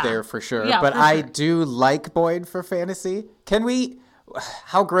the edge there for sure. Yeah, but for I sure. do like Boyd for fantasy.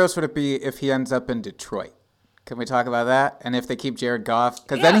 How gross would it be if he ends up in Detroit? Can we talk about that? And if they keep Jared Goff?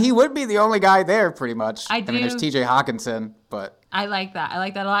 Because then he would be the only guy there pretty much. I mean, there's TJ Hawkinson, but... I like that. I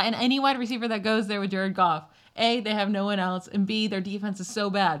like that a lot. And any wide receiver that goes there with Jared Goff, A, they have no one else, and B, their defense is so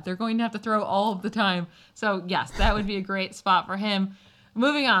bad. They're going to have to throw all of the time. So, yes, that would be a great spot for him.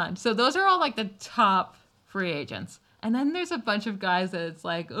 Moving on. So those are all like the top free agents. And then there's a bunch of guys that it's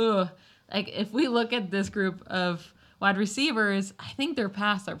like, ugh. Like, if we look at this group of wide receivers, I think they're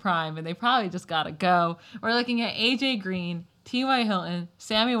past their prime, and they probably just got to go. We're looking at A.J. Green, T.Y. Hilton,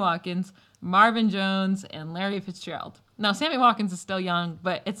 Sammy Watkins, Marvin Jones, and Larry Fitzgerald. Now, Sammy Watkins is still young,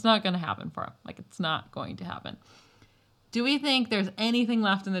 but it's not going to happen for him. Like, it's not going to happen. Do we think there's anything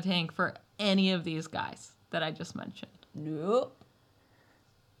left in the tank for any of these guys that I just mentioned? Nope.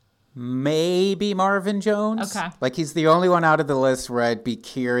 Maybe Marvin Jones. Okay. Like, he's the only one out of the list where I'd be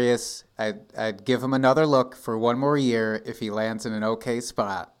curious. I'd give him another look for one more year if he lands in an okay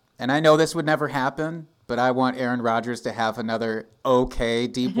spot. And I know this would never happen, but I want Aaron Rodgers to have another okay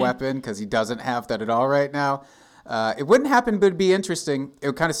deep weapon because he doesn't have that at all right now. It wouldn't happen, but it'd be interesting. It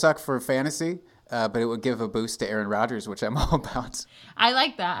would kind of suck for fantasy, but it would give a boost to Aaron Rodgers, which I'm all about. I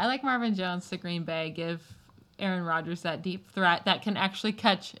like that. I like Marvin Jones to Green Bay. Give Aaron Rodgers that deep threat that can actually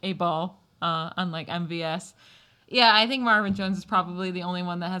catch a ball, unlike MVS. Yeah, I think Marvin Jones is probably the only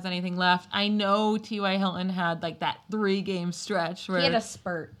one that has anything left. I know T.Y. Hilton had like that 3-game stretch where he had a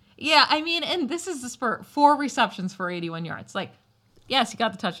spurt. Yeah, I mean, and this is the spurt. 4 receptions for 81 yards. Like, yes, he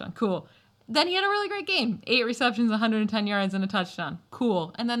got the touchdown. Cool. Then he had a really great game. 8 receptions, 110 yards, and a touchdown.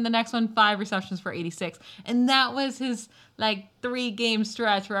 Cool. And then the next one, 5 receptions for 86. And that was his, 3-game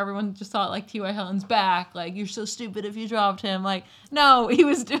stretch where everyone just thought, T.Y. Hilton's back. Like, you're so stupid if you dropped him. Like, no, he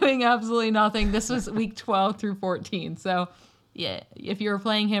was doing absolutely nothing. This was week 12 through 14. So, yeah, if you were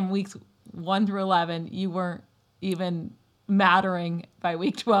playing him weeks 1 through 11, you weren't even mattering by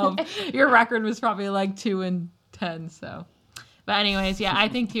week 12. Your record was probably 2-10, so... But anyways, yeah, I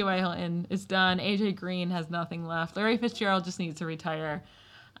think T.Y. Hilton is done. A.J. Green has nothing left. Larry Fitzgerald just needs to retire.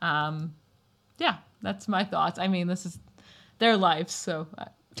 Yeah, that's my thoughts. I mean, this is their lives, so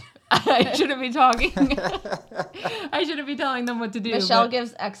I shouldn't be talking. I shouldn't be telling them what to do. Michelle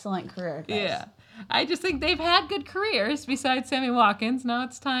gives excellent career advice. Yeah. I just think they've had good careers besides Sammy Watkins. Now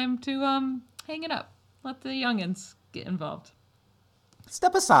it's time to hang it up. Let the youngins get involved.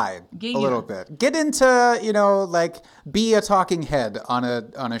 Step aside a little bit. Get into, be a talking head on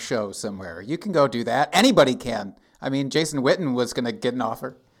a show somewhere. You can go do that. Anybody can. I mean, Jason Witten was going to get an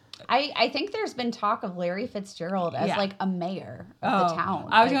offer. I think there's been talk of Larry Fitzgerald as a mayor of the town.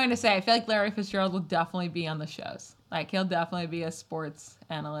 I was going to say, I feel like Larry Fitzgerald will definitely be on the shows. He'll definitely be a sports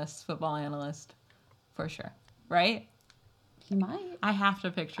analyst, football analyst, for sure. Right? He might. I have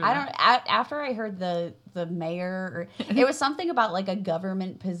to picture that. After I heard the mayor, it was something about a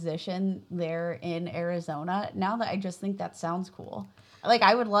government position there in Arizona. Now that I just think that sounds cool.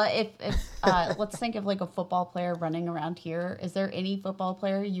 I would love if let's think of a football player running around here. Is there any football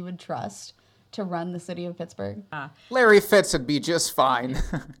player you would trust to run the city of Pittsburgh? Larry Fitz would be just fine.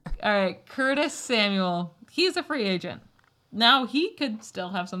 All right, Curtis Samuel. He's a free agent. Now he could still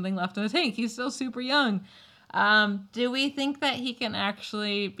have something left in the tank. He's still super young. Do we think that he can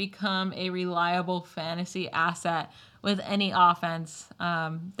actually become a reliable fantasy asset with any offense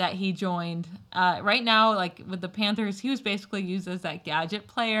that he joined? Right now, with the Panthers, he was basically used as that gadget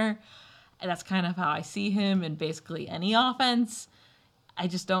player. And that's kind of how I see him in basically any offense. I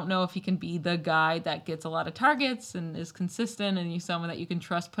just don't know if he can be the guy that gets a lot of targets and is consistent and he's someone that you can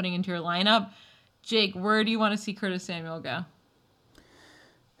trust putting into your lineup. Jake, where do you want to see Curtis Samuel go?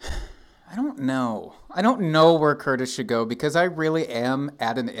 I don't know. I don't know where Curtis should go because I really am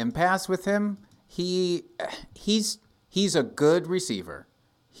at an impasse with him. He's a good receiver.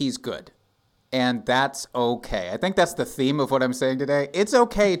 He's good. And that's okay. I think that's the theme of what I'm saying today. It's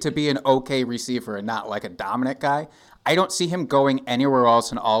okay to be an okay receiver and not like a dominant guy. I don't see him going anywhere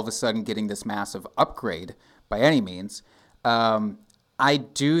else and all of a sudden getting this massive upgrade by any means. I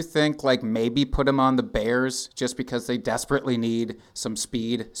do think like maybe put him on the Bears just because they desperately need some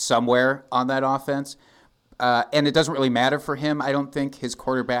speed somewhere on that offense. And it doesn't really matter for him, I don't think, his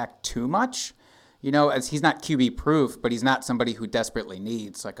quarterback too much. As he's not QB proof, but he's not somebody who desperately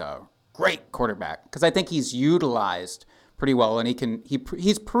needs like a great quarterback. Because I think he's utilized pretty well, and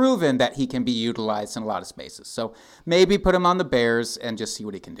he's proven that he can be utilized in a lot of spaces. So maybe put him on the Bears and just see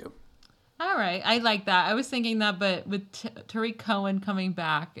what he can do. All right, I like that. I was thinking that, but with Tariq Cohen coming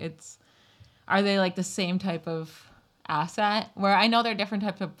back, are they like the same type of asset? Where I know they're different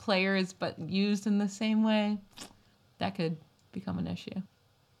types of players, but used in the same way, that could become an issue.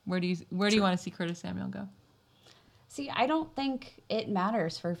 Where do you want to see Curtis Samuel go? See, I don't think it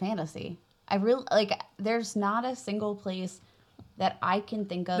matters for fantasy. I really there's not a single place that I can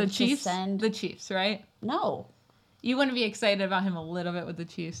think of to send the Chiefs, right? No. You wouldn't be excited about him a little bit with the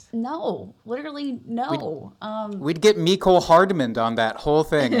Chiefs? No, literally no. We'd get Mecole Hardman on that whole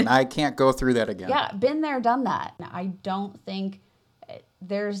thing, and I can't go through that again. Yeah, been there, done that. I don't think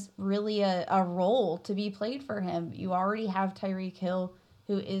there's really a role to be played for him. You already have Tyreek Hill,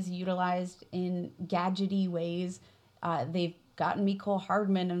 who is utilized in gadgety ways. They've gotten Mecole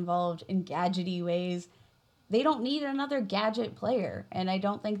Hardman involved in gadgety ways. They don't need another gadget player, and I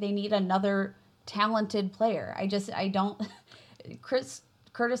don't think they need another talented player. I don't. Curtis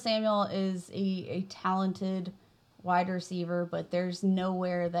Samuel is a talented wide receiver, but there's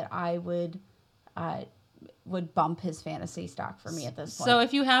nowhere that I would bump his fantasy stock for me at this point. So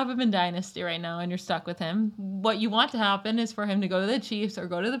if you have him in Dynasty right now and you're stuck with him, what you want to happen is for him to go to the Chiefs or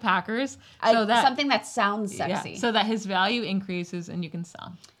go to the Packers. Something that sounds sexy. Yeah, so that his value increases and you can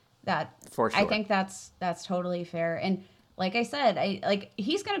sell. That for sure. I think that's totally fair. And like I said,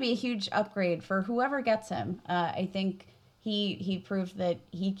 he's going to be a huge upgrade for whoever gets him. I think he proved that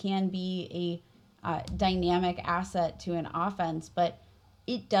he can be a dynamic asset to an offense, but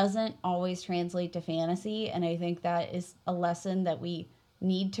it doesn't always translate to fantasy, and I think that is a lesson that we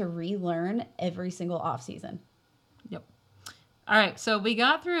need to relearn every single offseason. Yep. All right, so we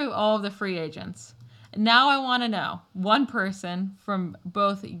got through all of the free agents. Now I want to know, one person from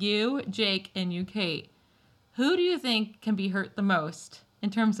both you, Jake, and you, Kate, who do you think can be hurt the most in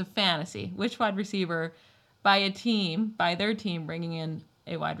terms of fantasy? Which wide receiver by their team bringing in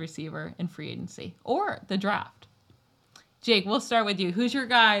a wide receiver in free agency or the draft? Jake, we'll start with you. Who's your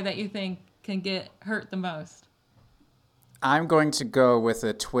guy that you think can get hurt the most? I'm going to go with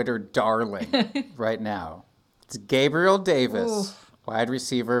a Twitter darling right now. It's Gabriel Davis, wide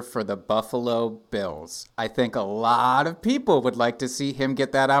receiver for the Buffalo Bills. I think a lot of people would like to see him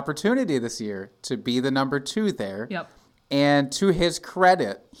get that opportunity this year to be the number 2 there. Yep. And to his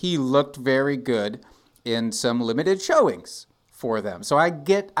credit, he looked very good in some limited showings for them. So I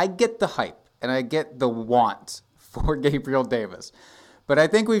get the hype and I get the want for Gabriel Davis. But I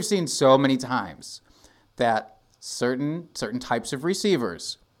think we've seen so many times that certain types of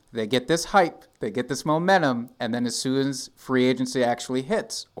receivers, they get this hype, they get this momentum, and then as soon as free agency actually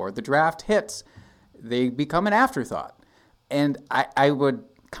hits or the draft hits, they become an afterthought. And I would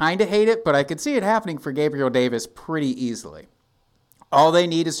kind of hate it, but I could see it happening for Gabriel Davis pretty easily. All they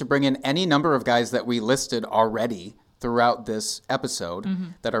need is to bring in any number of guys that we listed already throughout this episode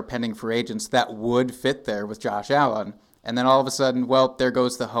that are pending free agents that would fit there with Josh Allen. And then all of a sudden, well, there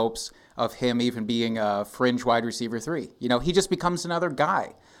goes the hopes of him even being a fringe wide receiver 3. He just becomes another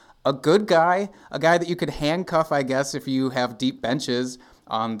guy. A good guy, a guy that you could handcuff, I guess, if you have deep benches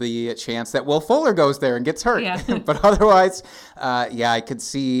on the chance that Will Fuller goes there and gets hurt. Yeah. But otherwise, I could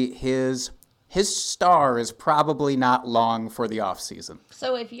see his star is probably not long for the offseason.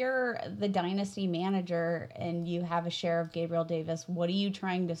 So if you're the dynasty manager and you have a share of Gabriel Davis, what are you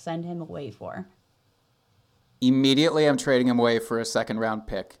trying to send him away for? Immediately, I'm trading him away for a second-round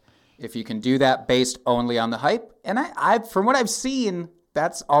pick. If you can do that based only on the hype, and I from what I've seen,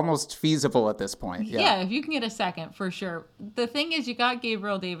 that's almost feasible at this point. Yeah, if you can get a second, for sure. The thing is, you got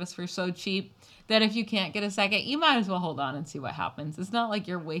Gabriel Davis for so cheap that if you can't get a second, you might as well hold on and see what happens. It's not like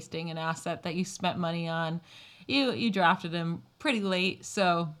you're wasting an asset that you spent money on. You drafted him pretty late,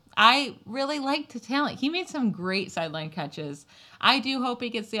 so I really liked the talent. He made some great sideline catches. I do hope he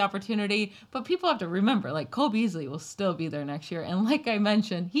gets the opportunity, but people have to remember, like, Cole Beasley will still be there next year. And like I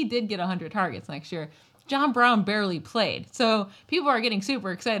mentioned, he did get 100 targets next year. John Brown barely played. So people are getting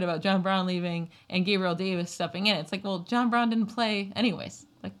super excited about John Brown leaving and Gabriel Davis stepping in. It's like, well, John Brown didn't play anyways,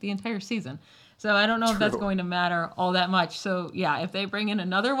 like the entire season. So I don't know if that's going to matter all that much. So yeah, if they bring in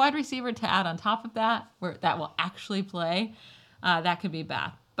another wide receiver to add on top of that, where that will actually play, that could be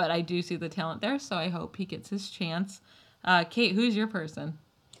bad. But I do see the talent there, so I hope he gets his chance. Kate, who's your person?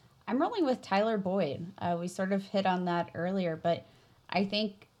 I'm rolling with Tyler Boyd. We sort of hit on that earlier, but I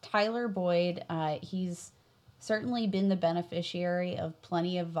think Tyler Boyd, he's certainly been the beneficiary of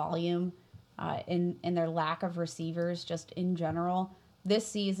plenty of volume in their lack of receivers just in general. This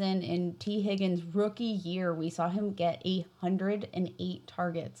season, in T. Higgins' rookie year, we saw him get 108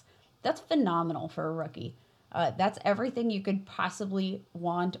 targets. That's phenomenal for a rookie. That's everything you could possibly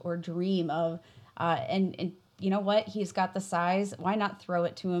want or dream of. And you know what? He's got the size. Why not throw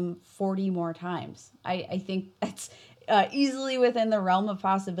it to him 40 more times? I think that's easily within the realm of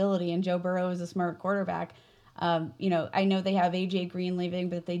possibility, and Joe Burrow is a smart quarterback. I know they have A.J. Green leaving,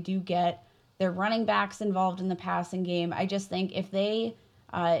 but they do get their running backs involved in the passing game. I just think if they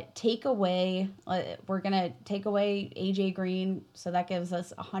take away, we're going to take away A.J. Green, so that gives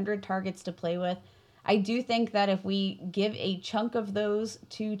us 100 targets to play with. I do think that if we give a chunk of those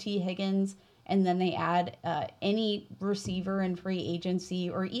to T. Higgins and then they add any receiver in free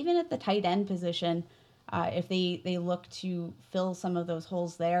agency or even at the tight end position, if they look to fill some of those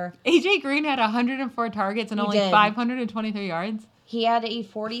holes there. A.J. Green had 104 targets and only 523 yards. He had a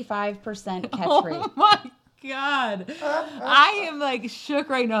 45% catch rate. Oh my God. I am like shook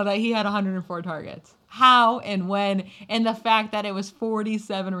right now that he had 104 targets. How and when, and the fact that it was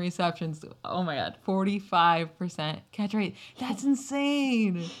 47 receptions. Oh my God, 45% catch rate. That's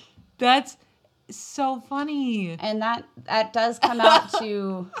insane. That's so funny. And that does come out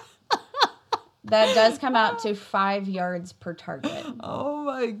to that does come out to 5 yards per target. Oh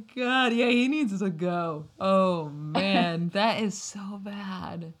my God. Yeah, he needs to go. Oh man, that is so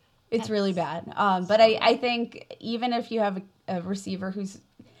bad. It's really bad. But I think even if you have a receiver who's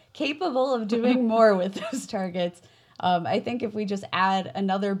capable of doing more with those targets, I think if we just add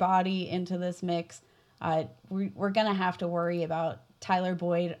another body into this mix, we're going to have to worry about Tyler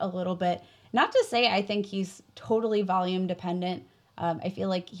Boyd a little bit. Not to say I think he's totally volume dependent. I feel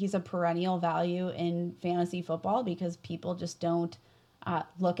like he's a perennial value in fantasy football because people just don't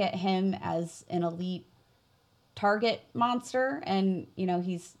look at him as an elite target monster, and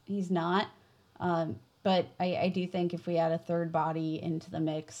he's not. But I do think if we add a third body into the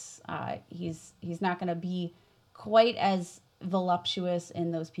mix, he's not going to be quite as voluptuous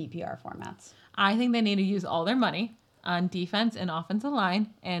in those PPR formats. I think they need to use all their money on defense and offensive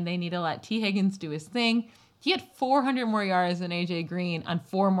line, and they need to let T. Higgins do his thing. He had 400 more yards than A.J. Green on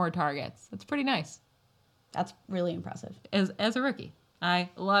 4 more targets. That's pretty nice. That's really impressive. As a rookie. I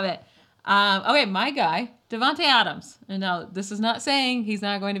love it. Okay, my guy, Davante Adams. And now, this is not saying he's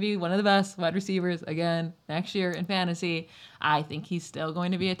not going to be one of the best wide receivers again next year in fantasy. I think he's still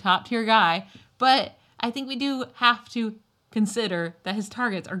going to be a top-tier guy. But I think we do have to consider that his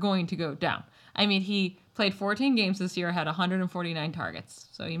targets are going to go down. I mean, he played 14 games this year, had 149 targets.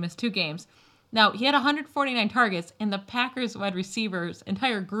 So he missed 2 games. Now, he had 149 targets, and the Packers wide receivers'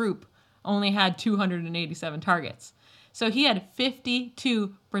 entire group only had 287 targets. So he had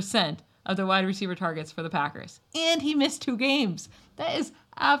 52% of the wide receiver targets for the Packers. And he missed 2 games. That is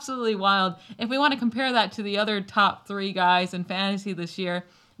absolutely wild. If we want to compare that to the other top 3 guys in fantasy this year,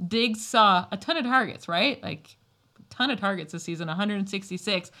 Diggs saw a ton of targets, right? Like, a ton of targets this season,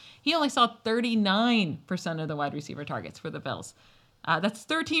 166. He only saw 39% of the wide receiver targets for the Bills. That's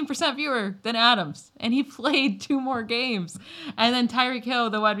 13% fewer than Adams, and he played 2 more games. And then Tyreek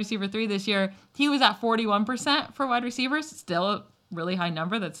Hill, the wide receiver 3 this year, he was at 41% for wide receivers. Still a really high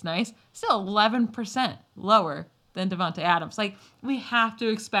number. That's nice. Still 11% lower than Davante Adams. Like, we have to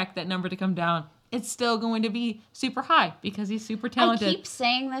expect that number to come down. It's still going to be super high because he's super talented. I keep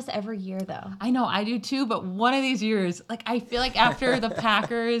saying this every year, though. I know, I do too, but one of these years, like, I feel like after the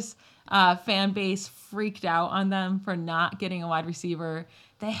Packers fan base freaked out on them for not getting a wide receiver,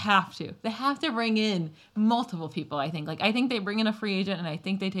 they have to bring in multiple people. I think they bring in a free agent, and I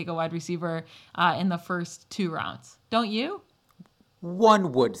think they take a wide receiver in the first 2 rounds. Don't you?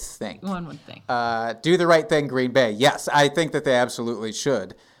 One would think. Do the right thing, Green Bay. Yes, I think that they absolutely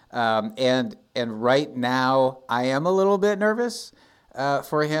should. And right now, I am a little bit nervous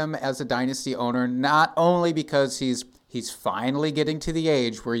for him as a dynasty owner, not only because he's finally getting to the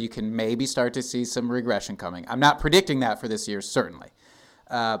age where you can maybe start to see some regression coming. I'm not predicting that for this year, certainly.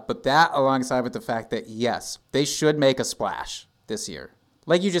 But that alongside with the fact that, yes, they should make a splash this year.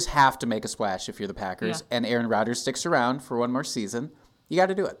 Like, you just have to make a splash if you're the Packers, and Aaron Rodgers sticks around for one more season. You got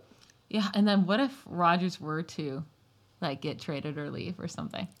to do it. Yeah, and then what if Rodgers were to like get traded or leave or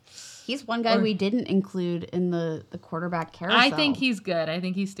something. He's one guy we didn't include in the quarterback carousel. I think he's good. I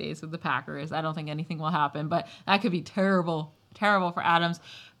think he stays with the Packers. I don't think anything will happen, but that could be terrible for Adams.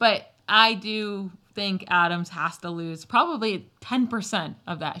 But I do think Adams has to lose probably 10%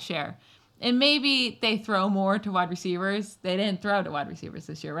 of that share. And maybe they throw more to wide receivers. They didn't throw to wide receivers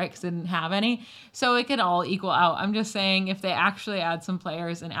this year, right? Because they didn't have any. So it could all equal out. I'm just saying if they actually add some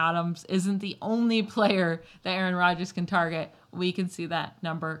players and Adams isn't the only player that Aaron Rodgers can target, we can see that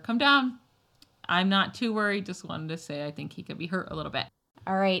number come down. I'm not too worried. Just wanted to say I think he could be hurt a little bit.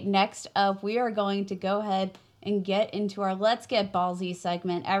 All right, next up, we are going to go ahead and get into our Let's Get Ballsy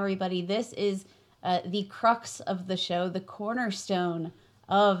segment. Everybody, this is the crux of the show, the cornerstone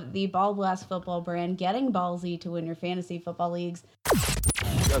of the Ball Blast football brand, getting ballsy to win your fantasy football leagues.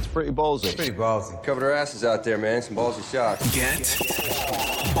 That's pretty ballsy. Pretty ballsy. Covered our asses out there, man. Some ballsy shots. Get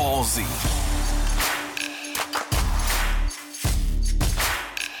ballsy.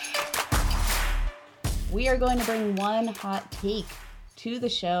 We are going to bring one hot take to the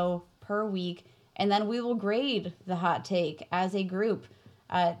show per week, and then we will grade the hot take as a group.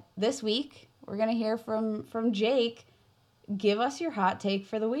 This week, we're going to hear from Jake. Give us your hot take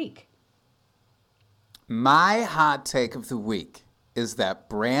for the week. My hot take of the week is that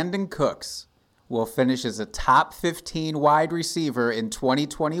Brandon Cooks will finish as a top 15 wide receiver in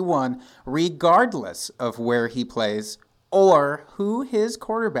 2021, regardless of where he plays or who his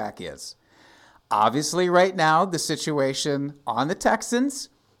quarterback is. Obviously, right now, the situation on the Texans,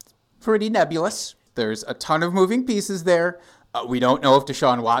 pretty nebulous. There's a ton of moving pieces there. We don't know if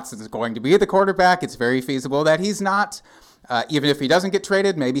Deshaun Watson is going to be the quarterback. It's very feasible that he's not. Even if he doesn't get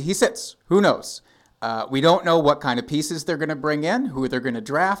traded, maybe he sits. Who knows? We don't know what kind of pieces they're going to bring in, who they're going to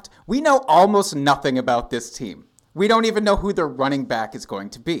draft. We know almost nothing about this team. We don't even know who their running back is going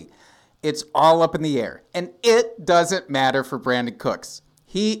to be. It's all up in the air. And it doesn't matter for Brandon Cooks.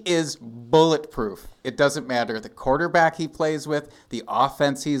 He is bulletproof. It doesn't matter the quarterback he plays with, the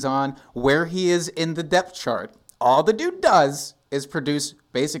offense he's on, where he is in the depth chart. All the dude does is produce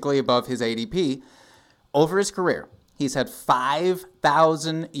basically above his ADP over his career. He's had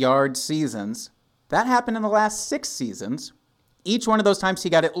 5,000-yard seasons. That happened in the last 6 seasons. Each one of those times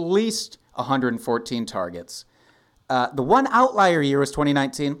he got at least 114 targets. The one outlier year was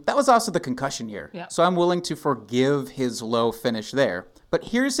 2019. That was also the concussion year. Yep. So I'm willing to forgive his low finish there. But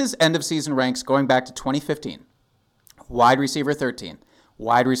here's his end-of-season ranks going back to 2015. Wide receiver 13,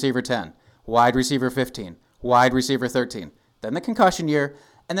 wide receiver 10, wide receiver 15, wide receiver 13. Then the concussion year,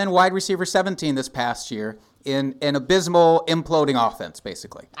 and then wide receiver 17 this past year in an abysmal, imploding offense,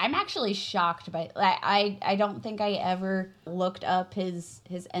 basically. I'm actually shocked by I don't think I ever looked up his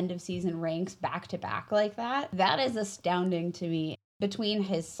end-of-season ranks back-to-back like that. That is astounding to me. Between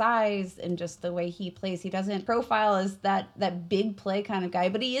his size and just the way he plays, he doesn't profile as that big play kind of guy,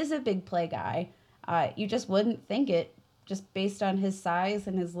 but he is a big play guy. You just wouldn't think it just based on his size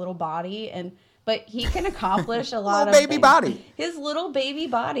and his little body, but he can accomplish a lot of baby body. His little baby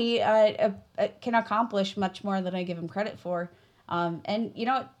body can accomplish much more than I give him credit for. And you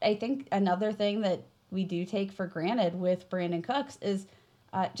know, I think another thing that we do take for granted with Brandon Cooks is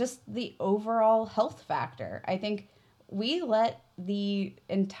just the overall health factor. I think we let the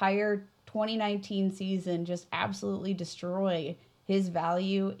entire 2019 season just absolutely destroy his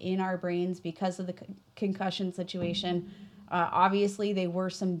value in our brains because of the concussion situation. Obviously, they were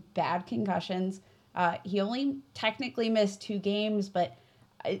some bad concussions. He only technically missed 2 games, but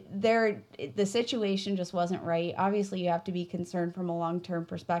the situation just wasn't right. Obviously, you have to be concerned from a long-term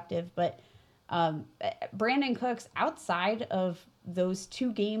perspective, but Brandon Cooks, outside of those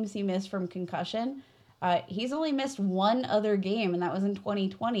 2 games he missed from concussion, he's only missed 1 other game, and that was in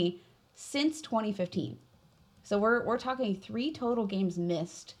 2020, since 2015. So we're talking 3 total games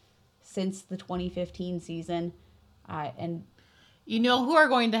missed since the 2015 season. And you know who are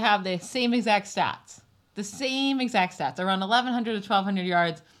going to have the same exact stats? Around 1,100 to 1,200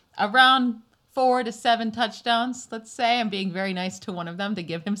 yards, around 4 to 7 touchdowns, let's say. I'm being very nice to one of them to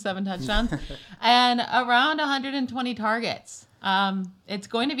give him 7 touchdowns. And around 120 targets. It's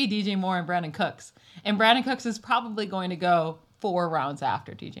going to be DJ Moore and Brandon Cooks. And Brandon Cooks is probably going to go 4 rounds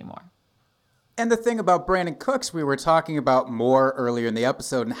after DJ Moore. And the thing about Brandon Cooks, we were talking about more earlier in the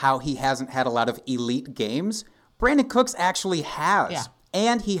episode and how he hasn't had a lot of elite games. Brandon Cooks actually has. Yeah.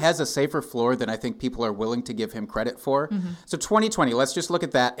 And he has a safer floor than I think people are willing to give him credit for. Mm-hmm. So 2020, let's just look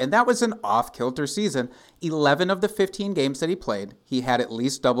at that. And that was an off-kilter season. 11 of the 15 games that he played, he had at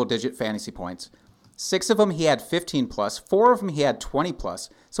least double-digit fantasy points. 6 of them he had 15+. 4 of them he had 20+.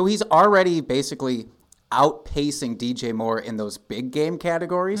 So he's already basically outpacing DJ Moore in those big game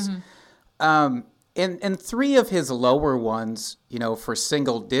categories. Mm-hmm. And 3 of his lower ones, for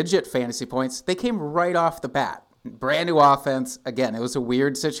single-digit fantasy points, they came right off the bat. Brand new offense. Again, it was a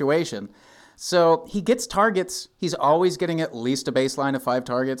weird situation. So he gets targets. He's always getting at least a baseline of 5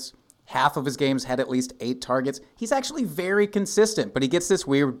 targets. Half of his games had at least 8 targets. He's actually very consistent, but he gets this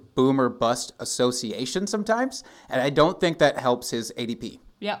weird boom or bust association sometimes, and I don't think that helps his ADP.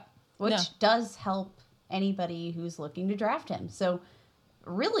 Yep. Which does help anybody who's looking to draft him. So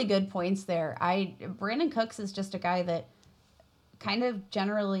really good points there. Brandon Cooks is just a guy that kind of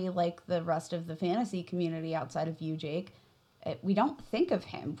generally, like the rest of the fantasy community outside of you, Jake, we don't think of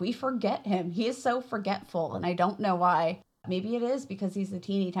him. We forget him. He is so forgetful, and I don't know why. Maybe it is because he's a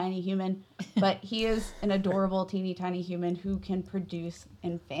teeny tiny human, but he is an adorable teeny tiny human who can produce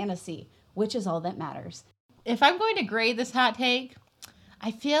in fantasy, which is all that matters. If I'm going to grade this hot take, I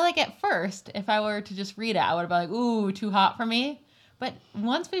feel like at first, if I were to just read it, I would be like, ooh, too hot for me. But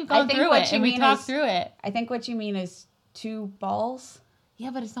once we've gone through it and we talked through it. I think what you mean is 2 balls. Yeah,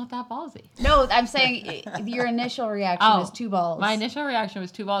 but it's not that ballsy. No, I'm saying your initial reaction is 2 balls. My initial reaction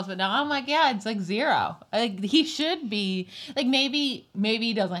was 2 balls, but now I'm like, yeah, it's like 0. Like he should be like maybe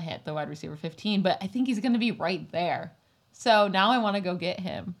he doesn't hit the wide receiver 15, but I think he's going to be right there. So now I want to go get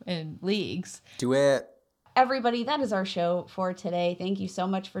him in leagues. Do it. Everybody, that is our show for today. Thank you so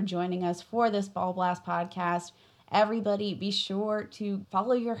much for joining us for this Ball Blast podcast. Everybody, be sure to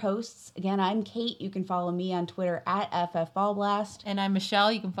follow your hosts. Again, I'm Kate. You can follow me on Twitter at FFBallblast. And I'm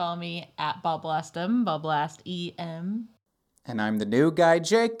Michelle. You can follow me at Ballblastem, BallblastEM. And I'm the new guy,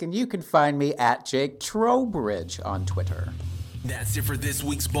 Jake, and you can find me at Jake Trowbridge on Twitter. That's it for this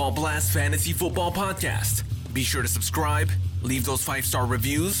week's Ball Blast Fantasy Football Podcast. Be sure to subscribe, leave those 5-star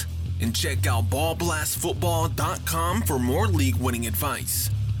reviews, and check out ballblastfootball.com for more league-winning advice.